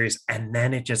those series. And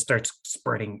then it just starts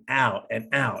spreading out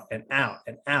and out and out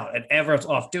and out. And everyone's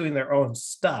off doing their own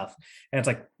stuff. And it's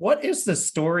like, what is the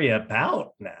story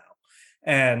about now?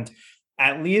 And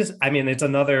at least, I mean, it's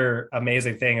another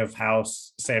amazing thing of how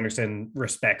Sanderson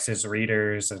respects his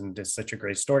readers and is such a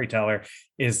great storyteller,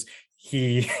 is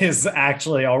he is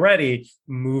actually already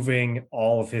moving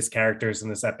all of his characters in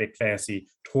this epic fantasy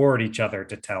toward each other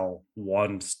to tell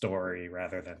one story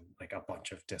rather than like a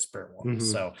bunch of disparate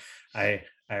ones. So I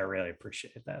really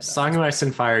appreciate that. Song of Ice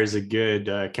and Fire is a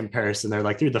good comparison. They're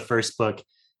like, through the first book,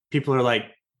 people are like,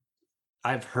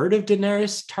 I've heard of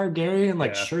Daenerys Targaryen.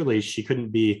 Like, surely she couldn't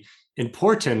be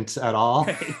important at all.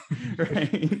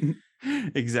 Right.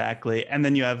 Exactly. And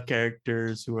then you have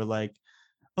characters who are like,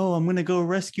 oh, I'm going to go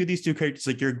rescue these two characters.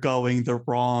 Like, you're going the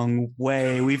wrong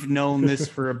way. We've known this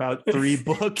for about 3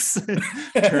 books.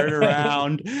 Turn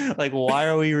around. Like, why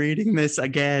are we reading this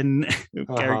again?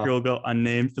 Character will go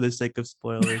unnamed for the sake of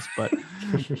spoilers, but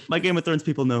my Game of Thrones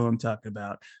people know who I'm talking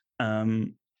about.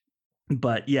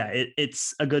 But yeah,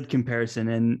 it's a good comparison.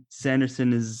 And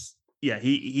Sanderson is,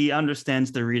 he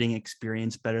understands the reading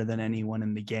experience better than anyone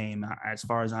in the game, as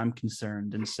far as I'm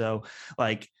concerned. And so,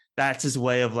 like, that's his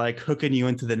way of like hooking you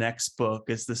into the next book,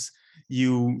 is this,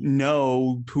 you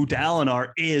know who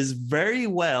Dalinar is very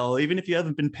well, even if you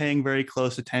haven't been paying very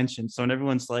close attention. So when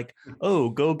everyone's like, "Oh,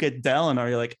 go get Dalinar,"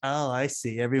 you're like, "Oh, I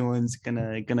see. Everyone's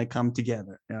gonna come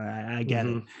together." I get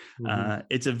it.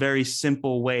 It's a very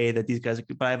simple way that these guys,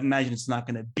 but I imagine it's not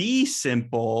going to be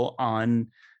simple on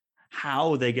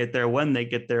how they get there, when they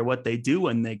get there, what they do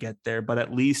when they get there. But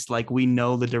at least like we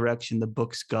know the direction the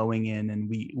book's going in, and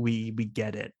we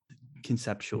get it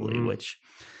conceptually, which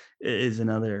is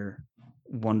another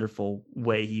wonderful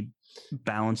way he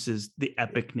balances the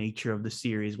epic nature of the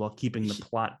series while keeping the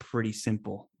plot pretty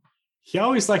simple. He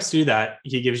always likes to do that.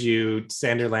 He gives you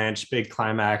Sanderlanche, big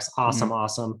climax,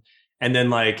 awesome. And then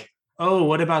like, oh,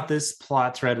 what about this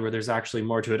plot thread where there's actually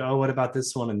more to it? Oh, what about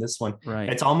this one and this one? Right.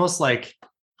 It's almost like,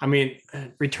 I mean,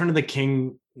 Return of the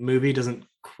King movie doesn't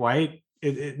quite,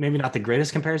 it maybe not the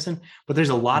greatest comparison, but there's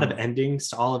a lot of endings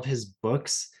to all of his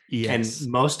books. Yes.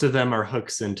 And most of them are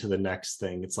hooks into the next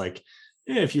thing. It's like,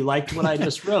 if you liked what I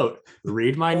just wrote,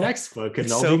 read my next book and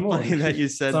there'll be more. Funny that you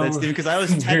said that, Stephen, because I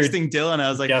was texting Dylan. I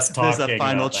was like, there's a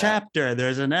final chapter,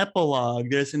 there's an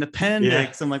epilogue, there's an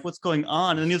appendix. I'm like, what's going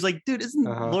on? And he was like, dude, isn't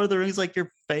Lord of the Rings like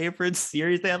your favorite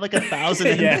series? They have like 1,000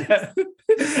 endings.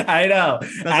 I know.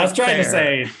 I was trying to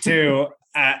say too,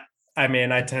 I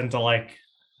mean, I tend to like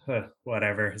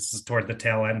whatever. This is toward the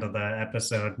tail end of the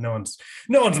episode. No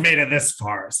one's made it this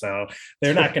far, so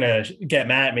they're not gonna get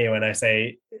mad at me when I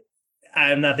say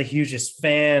I'm not the hugest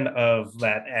fan of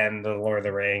that end of Lord of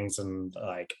the Rings, and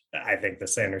like I think the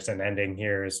Sanderson ending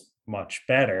here is much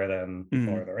better than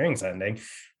Lord of the Rings ending.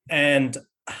 And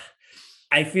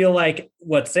I feel like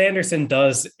what Sanderson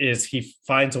does is he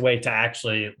finds a way to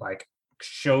actually like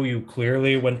show you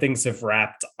clearly when things have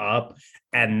wrapped up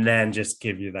and then just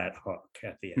give you that hook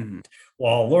at the end.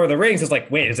 While Lord of the Rings is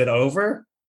like, wait, is it over?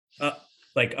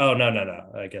 Like, oh, no.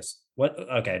 I guess what?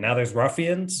 Okay, now there's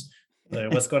ruffians.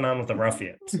 What's going on with the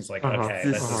ruffians? It's like,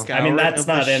 okay, I mean, that's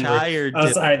not in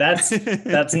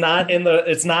that's not in the,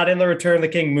 it's not in the Return of the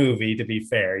King movie, to be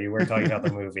fair. You were talking about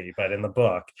the movie, but in the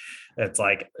book, it's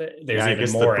like there's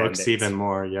even more. The book's even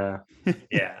more,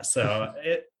 yeah. So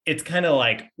it's kind of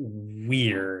like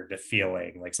weird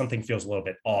feeling, like something feels a little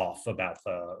bit off about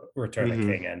the Return of the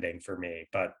King ending for me.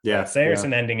 But the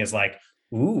Sanderson ending is like,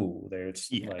 ooh, there's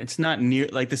like, it's not near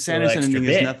like the Sanderson ending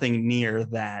is nothing near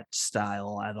that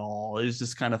style at all. It was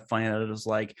just kind of funny that it was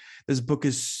like this book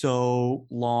is so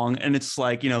long, and it's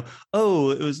like, you know,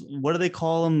 oh, it was, what do they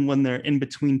call them when they're in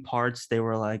between parts? They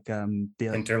were like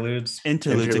interludes.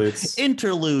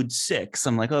 Interlude 6.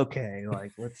 I'm like, okay,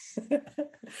 like what's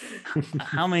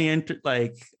how many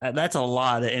like that's a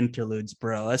lot of interludes,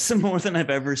 bro. That's more than I've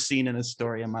ever seen in a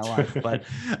story in my life. But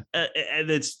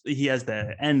he has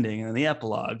the ending and the epilogue.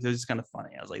 It was just kind of funny.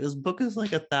 I was like, this book is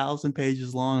like 1,000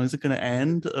 pages long. Is it going to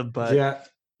end? But yeah,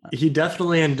 he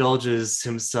definitely indulges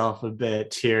himself a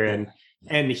bit here,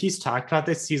 and he's talked about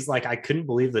this. He's like, I couldn't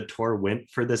believe that Tor went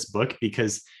for this book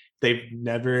because they've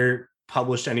never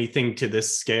published anything to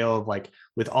this scale of like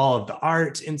with all of the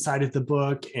art inside of the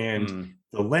book and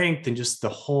the length and just the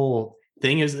whole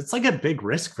thing. Is it's like a big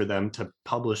risk for them to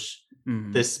publish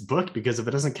this book, because if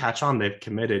it doesn't catch on, they've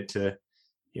committed to,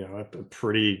 you know, a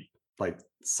pretty like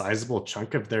sizable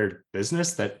chunk of their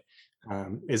business that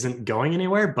isn't going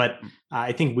anywhere. But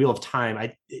I think Wheel of Time,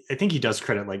 I think he does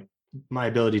credit like my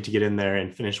ability to get in there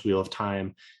and finish Wheel of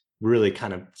Time really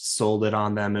kind of sold it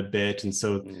on them a bit. And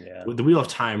so the Wheel of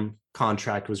Time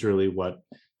contract was really what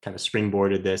kind of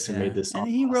springboarded this and made this. And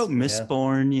he wrote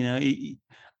Mistborn, you know,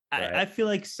 I feel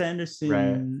like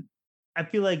Sanderson, I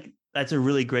feel like that's a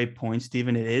really great point,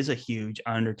 Stephen. It is a huge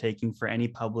undertaking for any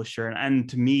publisher. And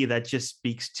to me, that just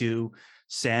speaks to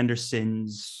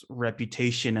Sanderson's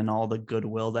reputation and all the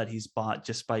goodwill that he's bought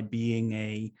just by being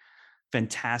a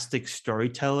fantastic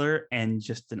storyteller and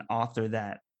just an author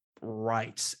that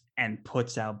writes and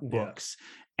puts out books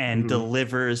and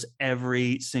delivers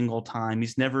every single time.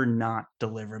 He's never not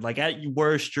delivered. Like at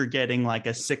worst, you're getting like a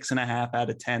 6.5 out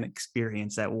of 10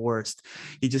 experience at worst.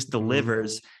 He just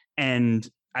delivers. And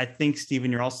I think,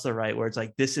 Stephen, you're also right, where it's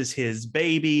like, this is his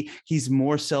baby. He's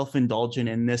more self-indulgent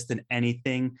in this than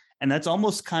anything. And that's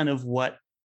almost kind of what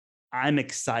I'm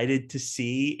excited to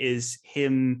see, is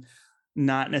him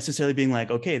not necessarily being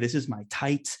like, okay, this is my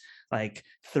tight, like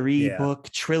 3-book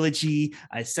trilogy.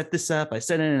 I set this up, I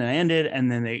set it and I end it.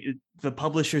 And then the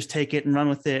publishers take it and run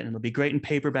with it, and it'll be great in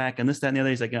paperback and this, that, and the other.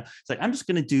 He's like, it's like, I'm just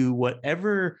going to do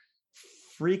whatever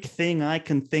freak thing I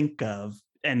can think of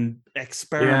and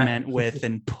experiment with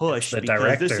and push,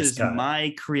 because this is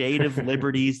my creative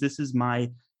liberties. This is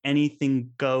my anything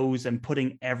goes. I'm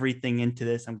putting everything into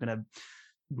this. I'm going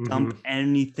to dump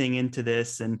anything into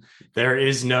this. And there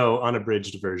is no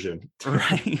unabridged version.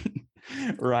 Right.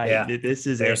 Right. Yeah. This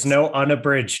is There's it. no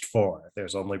unabridged 4.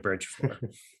 There's only bridge 4.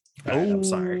 All right, I'm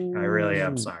sorry. I really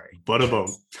am Oh. sorry. But a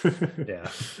boom. Yeah.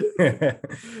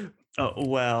 Oh,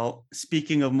 well,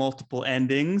 speaking of multiple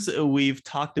endings, we've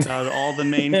talked about all the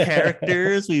main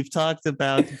characters. We've talked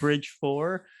about Bridge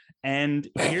 4. And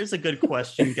here's a good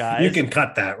question, guys. You can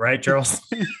cut that, right, Charles?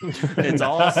 It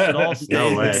all stays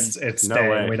No way. in. It's No staying.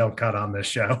 way. We don't cut on this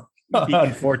show. Because-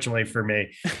 Unfortunately for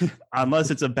me.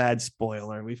 Unless it's a bad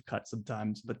spoiler. We've cut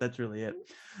sometimes, but that's really it.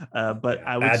 But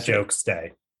I would Bad say jokes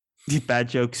stay. bad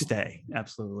jokes stay.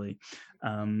 Absolutely.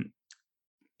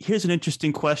 Here's an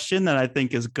interesting question that I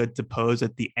think is good to pose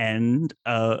at the end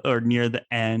or near the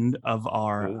end of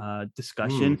our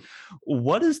discussion.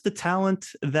 What is the talent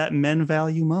that men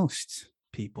value most,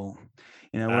 people?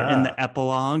 You know, we're in the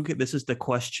epilogue. This is the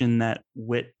question that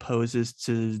Wit poses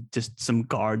to just some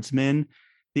guardsmen.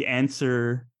 The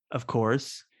answer, of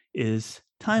course, is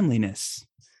timeliness.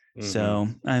 So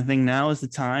I think now is the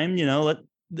time, you know,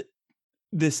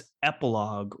 this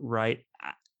epilogue, right?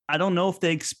 I don't know if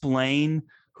they explain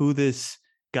who this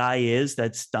guy is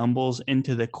that stumbles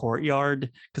into the courtyard,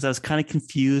 because I was kind of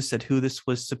confused at who this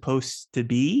was supposed to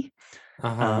be.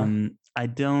 I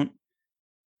don't.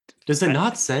 Does it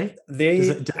not say?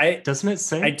 Doesn't it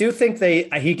say? I do think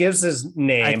he gives his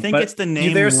name. I think but it's the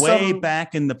name there's way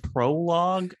back in the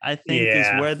prologue. I think is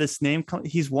where this name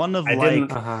comes. He's one of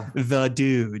the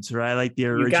dudes, right? Like the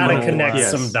original. You gotta connect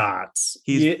Yes. some dots.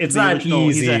 He's It's the not original,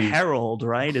 easy. He's a herald,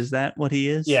 right? Is that what he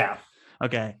is? Yeah.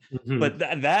 Okay. Mhm.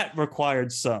 But that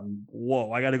required some.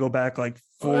 Whoa! I got to go back like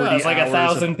 40. It's like hours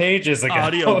 1,000 of pages ago.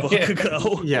 audiobook Yeah.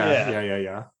 ago.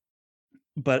 Yeah.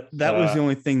 But that was the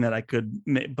only thing that I could.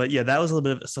 But yeah, that was a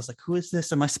little bit of. So I was like, who is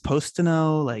this? Am I supposed to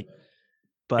know? Like,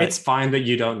 but It's fine that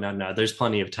you don't know. No, there's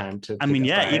plenty of time to. I mean,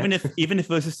 pick up yeah, on it. even if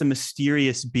it was just a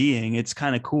mysterious being, it's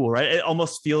kind of cool, right? It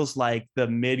almost feels like the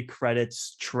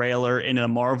mid-credits trailer in a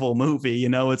Marvel movie. You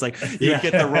know, it's like you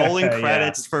get the rolling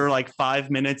credits for like 5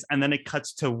 minutes, and then it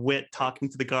cuts to Wit talking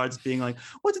to the guards, being like,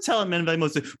 "What to tell him, men?"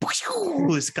 Most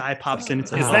this guy pops in.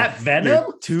 It's like, Is that Venom?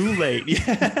 You're too late.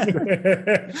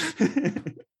 Yeah.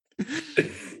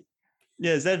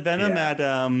 Yeah, is that Venom at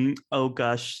oh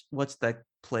gosh, what's that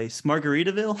place?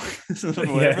 Margaritaville?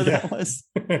 Whatever that was.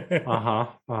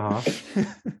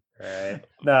 Right.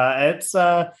 No, it's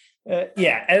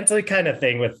it's the kind of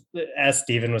thing with, as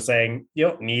Stephen was saying, you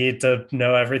don't need to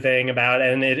know everything about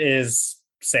it, and it is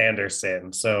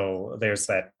Sanderson. So there's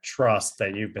that trust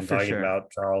that you've been talking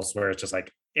about, Charles, where it's just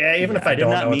like, even if I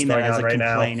don't know what's going on right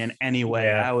now, in any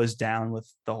way, I was down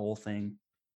with the whole thing.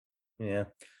 Yeah.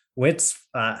 Wit's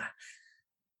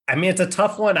I mean, it's a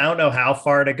tough one. I don't know how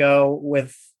far to go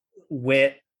with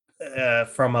Wit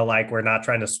from a, like, we're not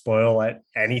trying to spoil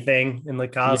anything in the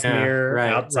Cosmere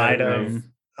outside of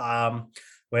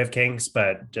Way of Kings,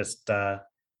 but just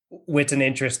Wit's an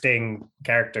interesting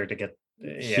character to get.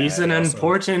 He's an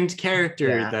important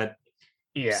character that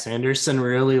Sanderson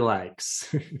really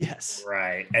likes. Yes.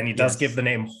 Right. And he does give the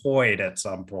name Hoyd at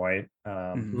some point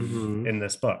in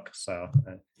this book. So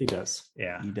he does.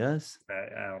 Yeah. He does.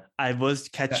 I was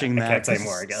catching that. I can't say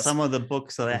more, I guess. Some of the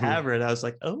books that I have read, I was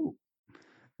like, oh,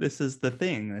 this is the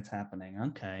thing that's happening.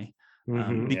 Okay.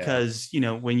 Because, you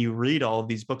know, when you read all of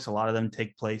these books, a lot of them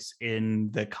take place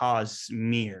in the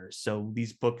Cosmere. So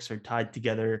these books are tied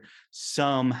together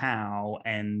somehow.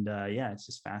 And it's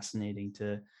just fascinating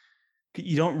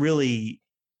you don't really,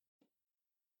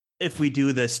 if we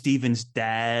do the Stephen's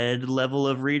dad level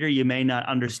of reader, you may not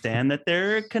understand that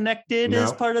they're connected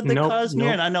as part of the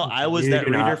Cosmere. And I know I was that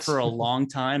reader for a long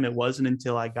time. It wasn't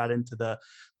until I got into the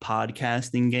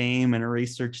podcasting game and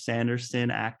researched Sanderson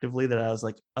actively that I was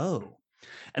like, oh.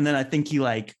 And then I think he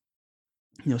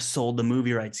sold the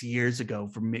movie rights years ago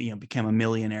became a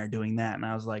millionaire doing that. And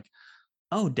I was like,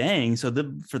 oh, dang. So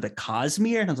for the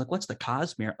Cosmere, and I was like, what's the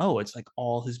Cosmere? Oh, it's like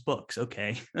all his books.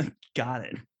 Okay. Got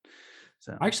it.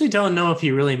 So I actually don't know if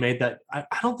he really made that. I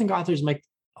don't think authors make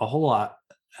a whole lot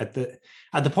at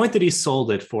the point that he sold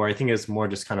it for. I think it's more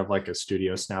just kind of like a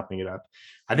studio snapping it up.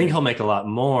 I think he'll make a lot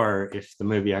more if the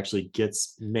movie actually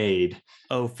gets made.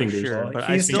 Oh, for sure. But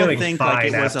I he's still think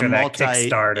like it was a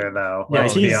Kickstarter, though. Yeah,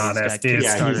 let's be honest.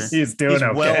 He's doing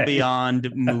okay. Well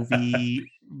beyond movie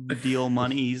deal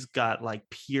money. He's got like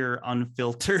pure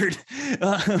unfiltered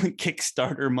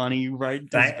Kickstarter money right in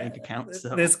his bank account.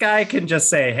 So this guy can just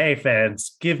say, hey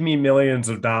fans, give me millions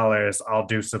of dollars, I'll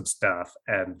do some stuff,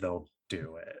 and they'll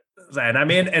do it. And I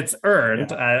mean, it's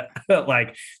earned.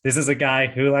 Like, this is a guy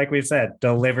who, like we said,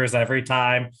 delivers every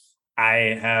time.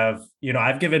 I've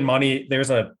given money. There's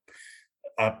a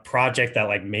project that,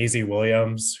 like, Maisie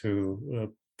Williams,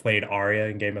 who played Arya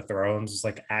in Game of Thrones, was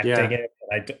like acting it. And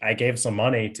I gave some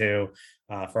money to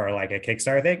for like a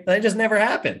Kickstarter thing. That just never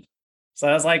happened. So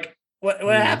I was like, what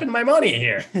happened to my money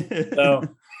here? So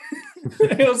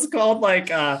it was called like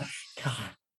God,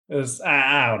 it was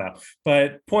I don't know.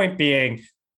 But point being,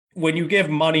 when you give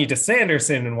money to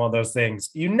Sanderson in one of those things,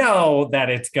 you know that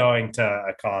it's going to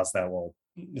a cause that will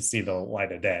see the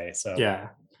light of day. So yeah.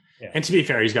 And to be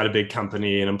fair, he's got a big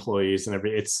company and employees and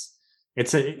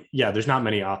there's not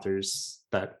many authors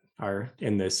that are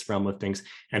in this realm of things.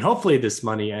 And hopefully this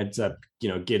money ends up,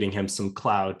 getting him some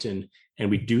clout and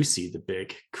we do see the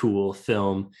big, cool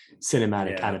film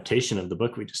cinematic adaptation of the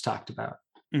book we just talked about.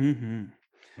 Mm-hmm.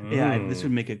 Yeah, this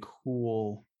would make a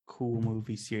cool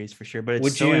movie series for sure. But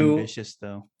it's so ambitious,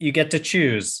 though. You get to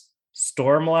choose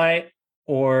Stormlight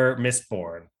or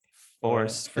Mistborn, or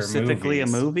specifically a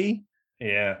movie.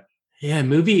 Yeah,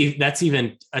 movie. That's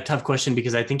even a tough question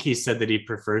because I think he said that he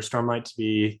prefers Stormlight to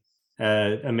be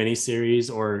a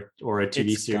miniseries or a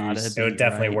TV series. It would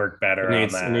definitely work better.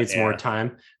 It needs more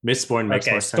time. Mistborn makes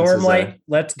more sense. Stormlight.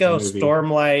 Let's go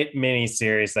Stormlight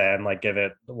miniseries then. Like, give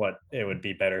it what it would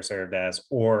be better served as,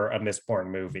 or a Mistborn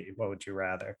movie. What would you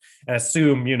rather? And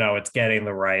assume it's getting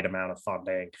the right amount of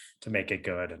funding to make it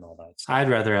good and all that stuff. I'd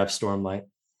rather have Stormlight.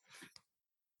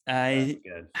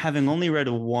 Having only read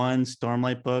one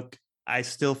Stormlight book, I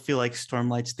still feel like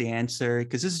Stormlight's the answer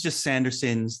because this is just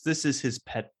Sanderson's. This is his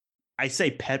pet. I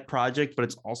say pet project, but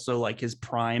it's also like his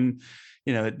prime.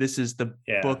 This is the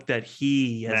book that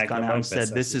he has gone out and said,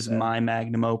 "This is my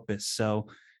magnum opus." So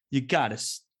you got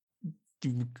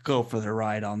to go for the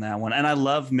ride on that one. And I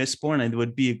love Mistborn. It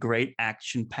would be a great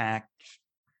action-packed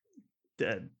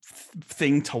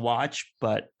thing to watch,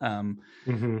 but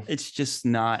it's just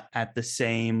not at the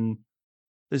same.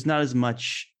 There's not as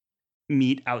much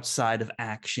meat outside of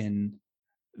action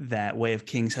that Way of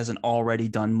Kings hasn't already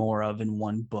done more of in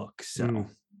one book. So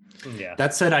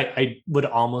that said, I would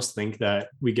almost think that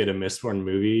we get a Mistborn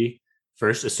movie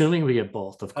first, assuming we get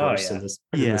both, of course, in this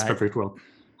perfect world.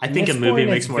 I think Mistborn a movie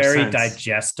makes more sense. Very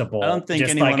digestible. I don't think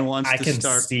anyone wants to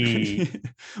start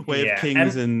Way of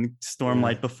Kings and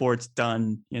Stormlight before it's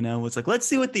done. It's like, let's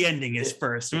see what the ending is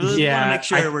first. We want to make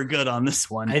sure we're good on this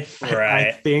one. I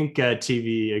think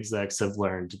TV execs have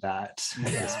learned that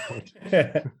at this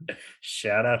point.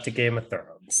 Shout out to Game of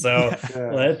Thrones. So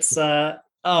let's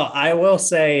I will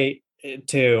say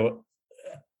too,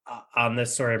 on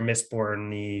this sort of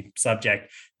Mistborn-y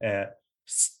subject,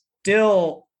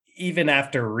 still, even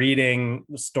after reading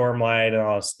Stormlight and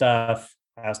all this stuff,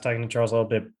 I was talking to Charles a little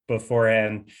bit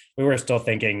beforehand, we were still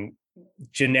thinking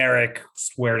generic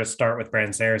where to start with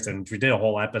Brandon Sanderson. We did a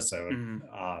whole episode and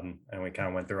we kind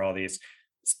of went through all these.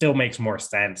 Still makes more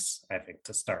sense, I think,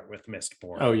 to start with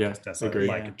Mistborn. Oh yeah, just as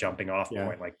a jumping off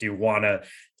point. Like, do you want to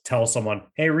tell someone,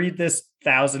 hey, read this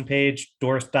 1,000-page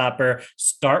doorstopper,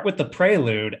 start with the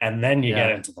prelude, and then you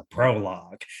get into the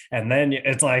prologue, and then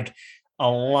it's like a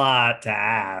lot to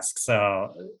ask.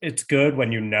 So it's good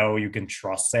when you can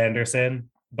trust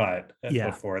Sanderson, but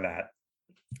before that,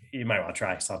 you might want to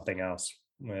try something else.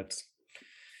 It's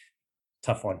a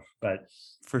tough one, but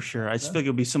for sure. I just feel like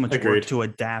it'll be so much work to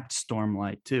adapt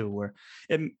Stormlight too, where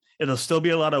it'll still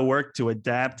be a lot of work to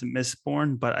adapt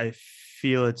Mistborn, but I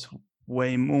feel it's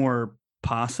way more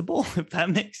possible, if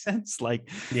that makes sense. Like,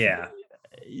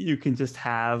 you can just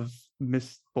have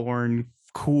Mistborn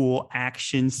cool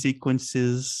action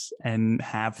sequences and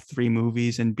have 3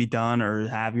 movies and be done, or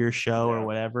have your show or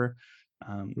whatever.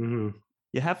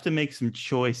 You have to make some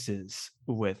choices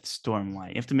with Stormlight.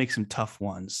 You have to make some tough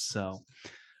ones. So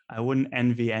I wouldn't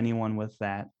envy anyone with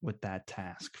that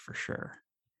task for sure.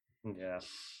 Yeah.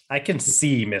 I can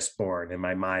see Mistborn in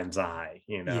my mind's eye,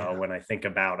 when I think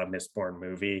about a Mistborn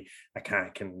movie, I kind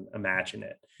of can imagine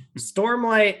it.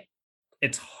 Stormlight,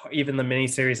 it's even the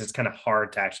miniseries, it's kind of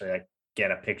hard to actually get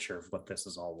a picture of what this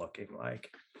is all looking like.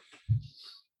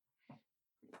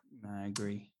 I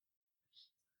agree.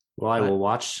 Well, I will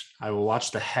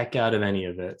watch the heck out of any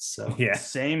of it. So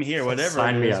same here. Whatever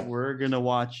it is, we're gonna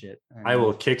watch it. I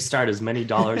will kickstart as many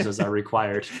dollars as are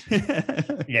required.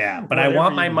 But I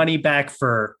want my money back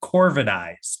for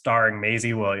Corvidae, starring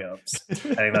Maisie Williams. I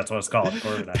think that's what it's called.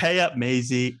 Corvidae. Pay up,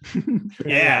 Maisie.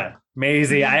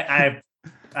 Maisie. I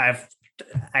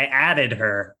added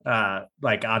her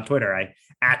on Twitter. I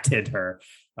atted her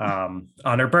on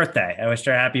her birthday. I wished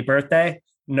her happy birthday.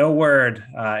 No word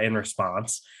in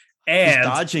response. And he's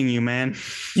dodging you, man.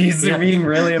 He's being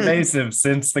really evasive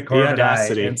since the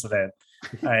Corvidae incident.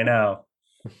 I know.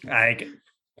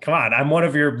 Come on, I'm one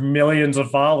of your millions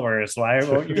of followers. Why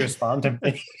won't you respond to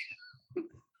me?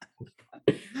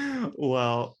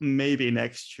 Well, maybe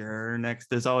next year.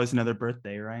 There's always another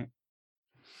birthday, right?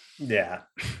 Yeah,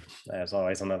 there's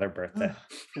always another birthday.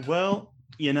 Well,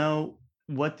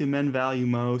 what do men value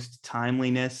most?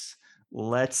 Timeliness.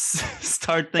 Let's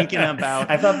start thinking about.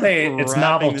 I thought it's wrapping this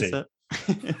novelty. up.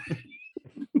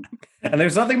 And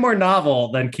there's nothing more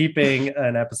novel than keeping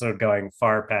an episode going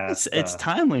far past. It's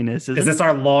timeliness. Is this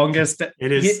our longest?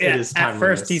 It is. It is. At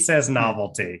first, he timeliness. says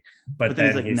novelty, but then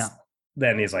he's like, no,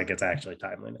 then he's like, it's actually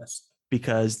timeliness.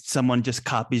 because someone just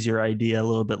copies your idea a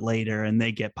little bit later and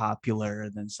they get popular,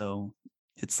 and then so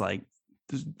it's like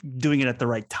doing it at the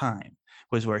right time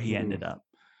was where he ended up.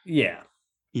 Yeah.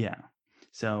 Yeah.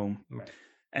 So, Right.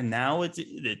 and now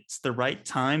it's the right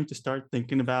time to start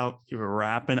thinking about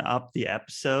wrapping up the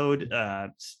episode.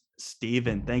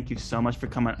 Steven, thank you so much for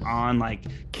coming on, like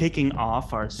kicking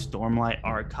off our Stormlight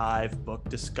Archive book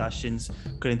discussions.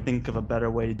 Couldn't think of a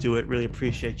better way to do it. Really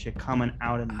appreciate you coming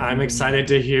out. And I'm excited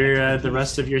to hear the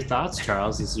rest of your thoughts,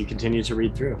 Charles, as you continue to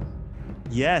read through.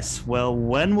 Yes, well,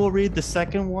 when we'll read the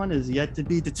second one is yet to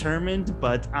be determined,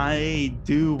 but I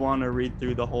do want to read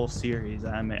through the whole series.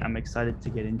 I'm excited to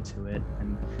get into it,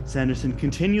 and Sanderson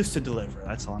continues to deliver.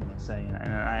 That's all I'm going to say,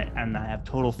 and I have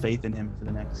total faith in him for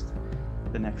the next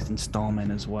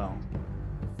installment as well.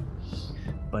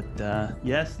 But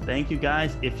yes, thank you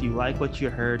guys. If you like what you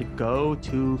heard, go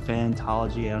to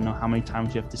Fantology. I don't know how many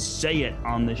times you have to say it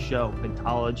on the show.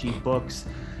 Fantology Books.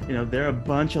 They're a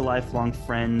bunch of lifelong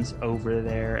friends over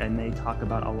there, and they talk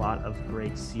about a lot of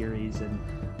great series, and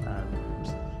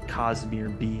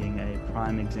Cosmere being a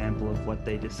prime example of what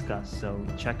they discuss. So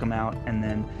check them out, and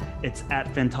then it's at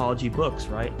Fantology Books,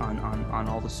 right? On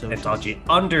all the socials.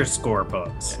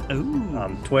 Fantology_books. Ooh.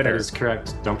 On Twitter. That is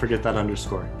correct. Don't forget that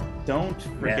underscore. Don't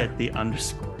forget the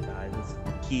underscore, guys. It's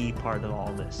a key part of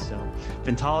all this. So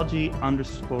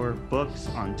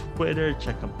Fantology_books on Twitter.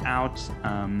 Check them out.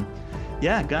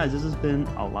 Yeah, guys, this has been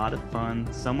a lot of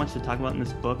fun. So much to talk about in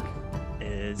this book.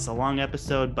 It's a long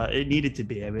episode, but it needed to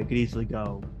be. I mean, it could easily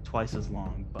go twice as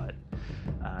long, but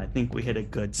I think we hit a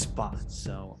good spot.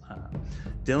 So,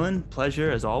 Dylan,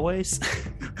 pleasure as always.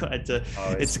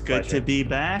 It's good to be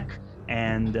back.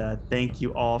 And thank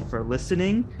you all for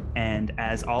listening. And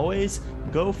as always,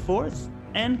 go forth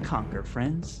and conquer,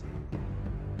 friends.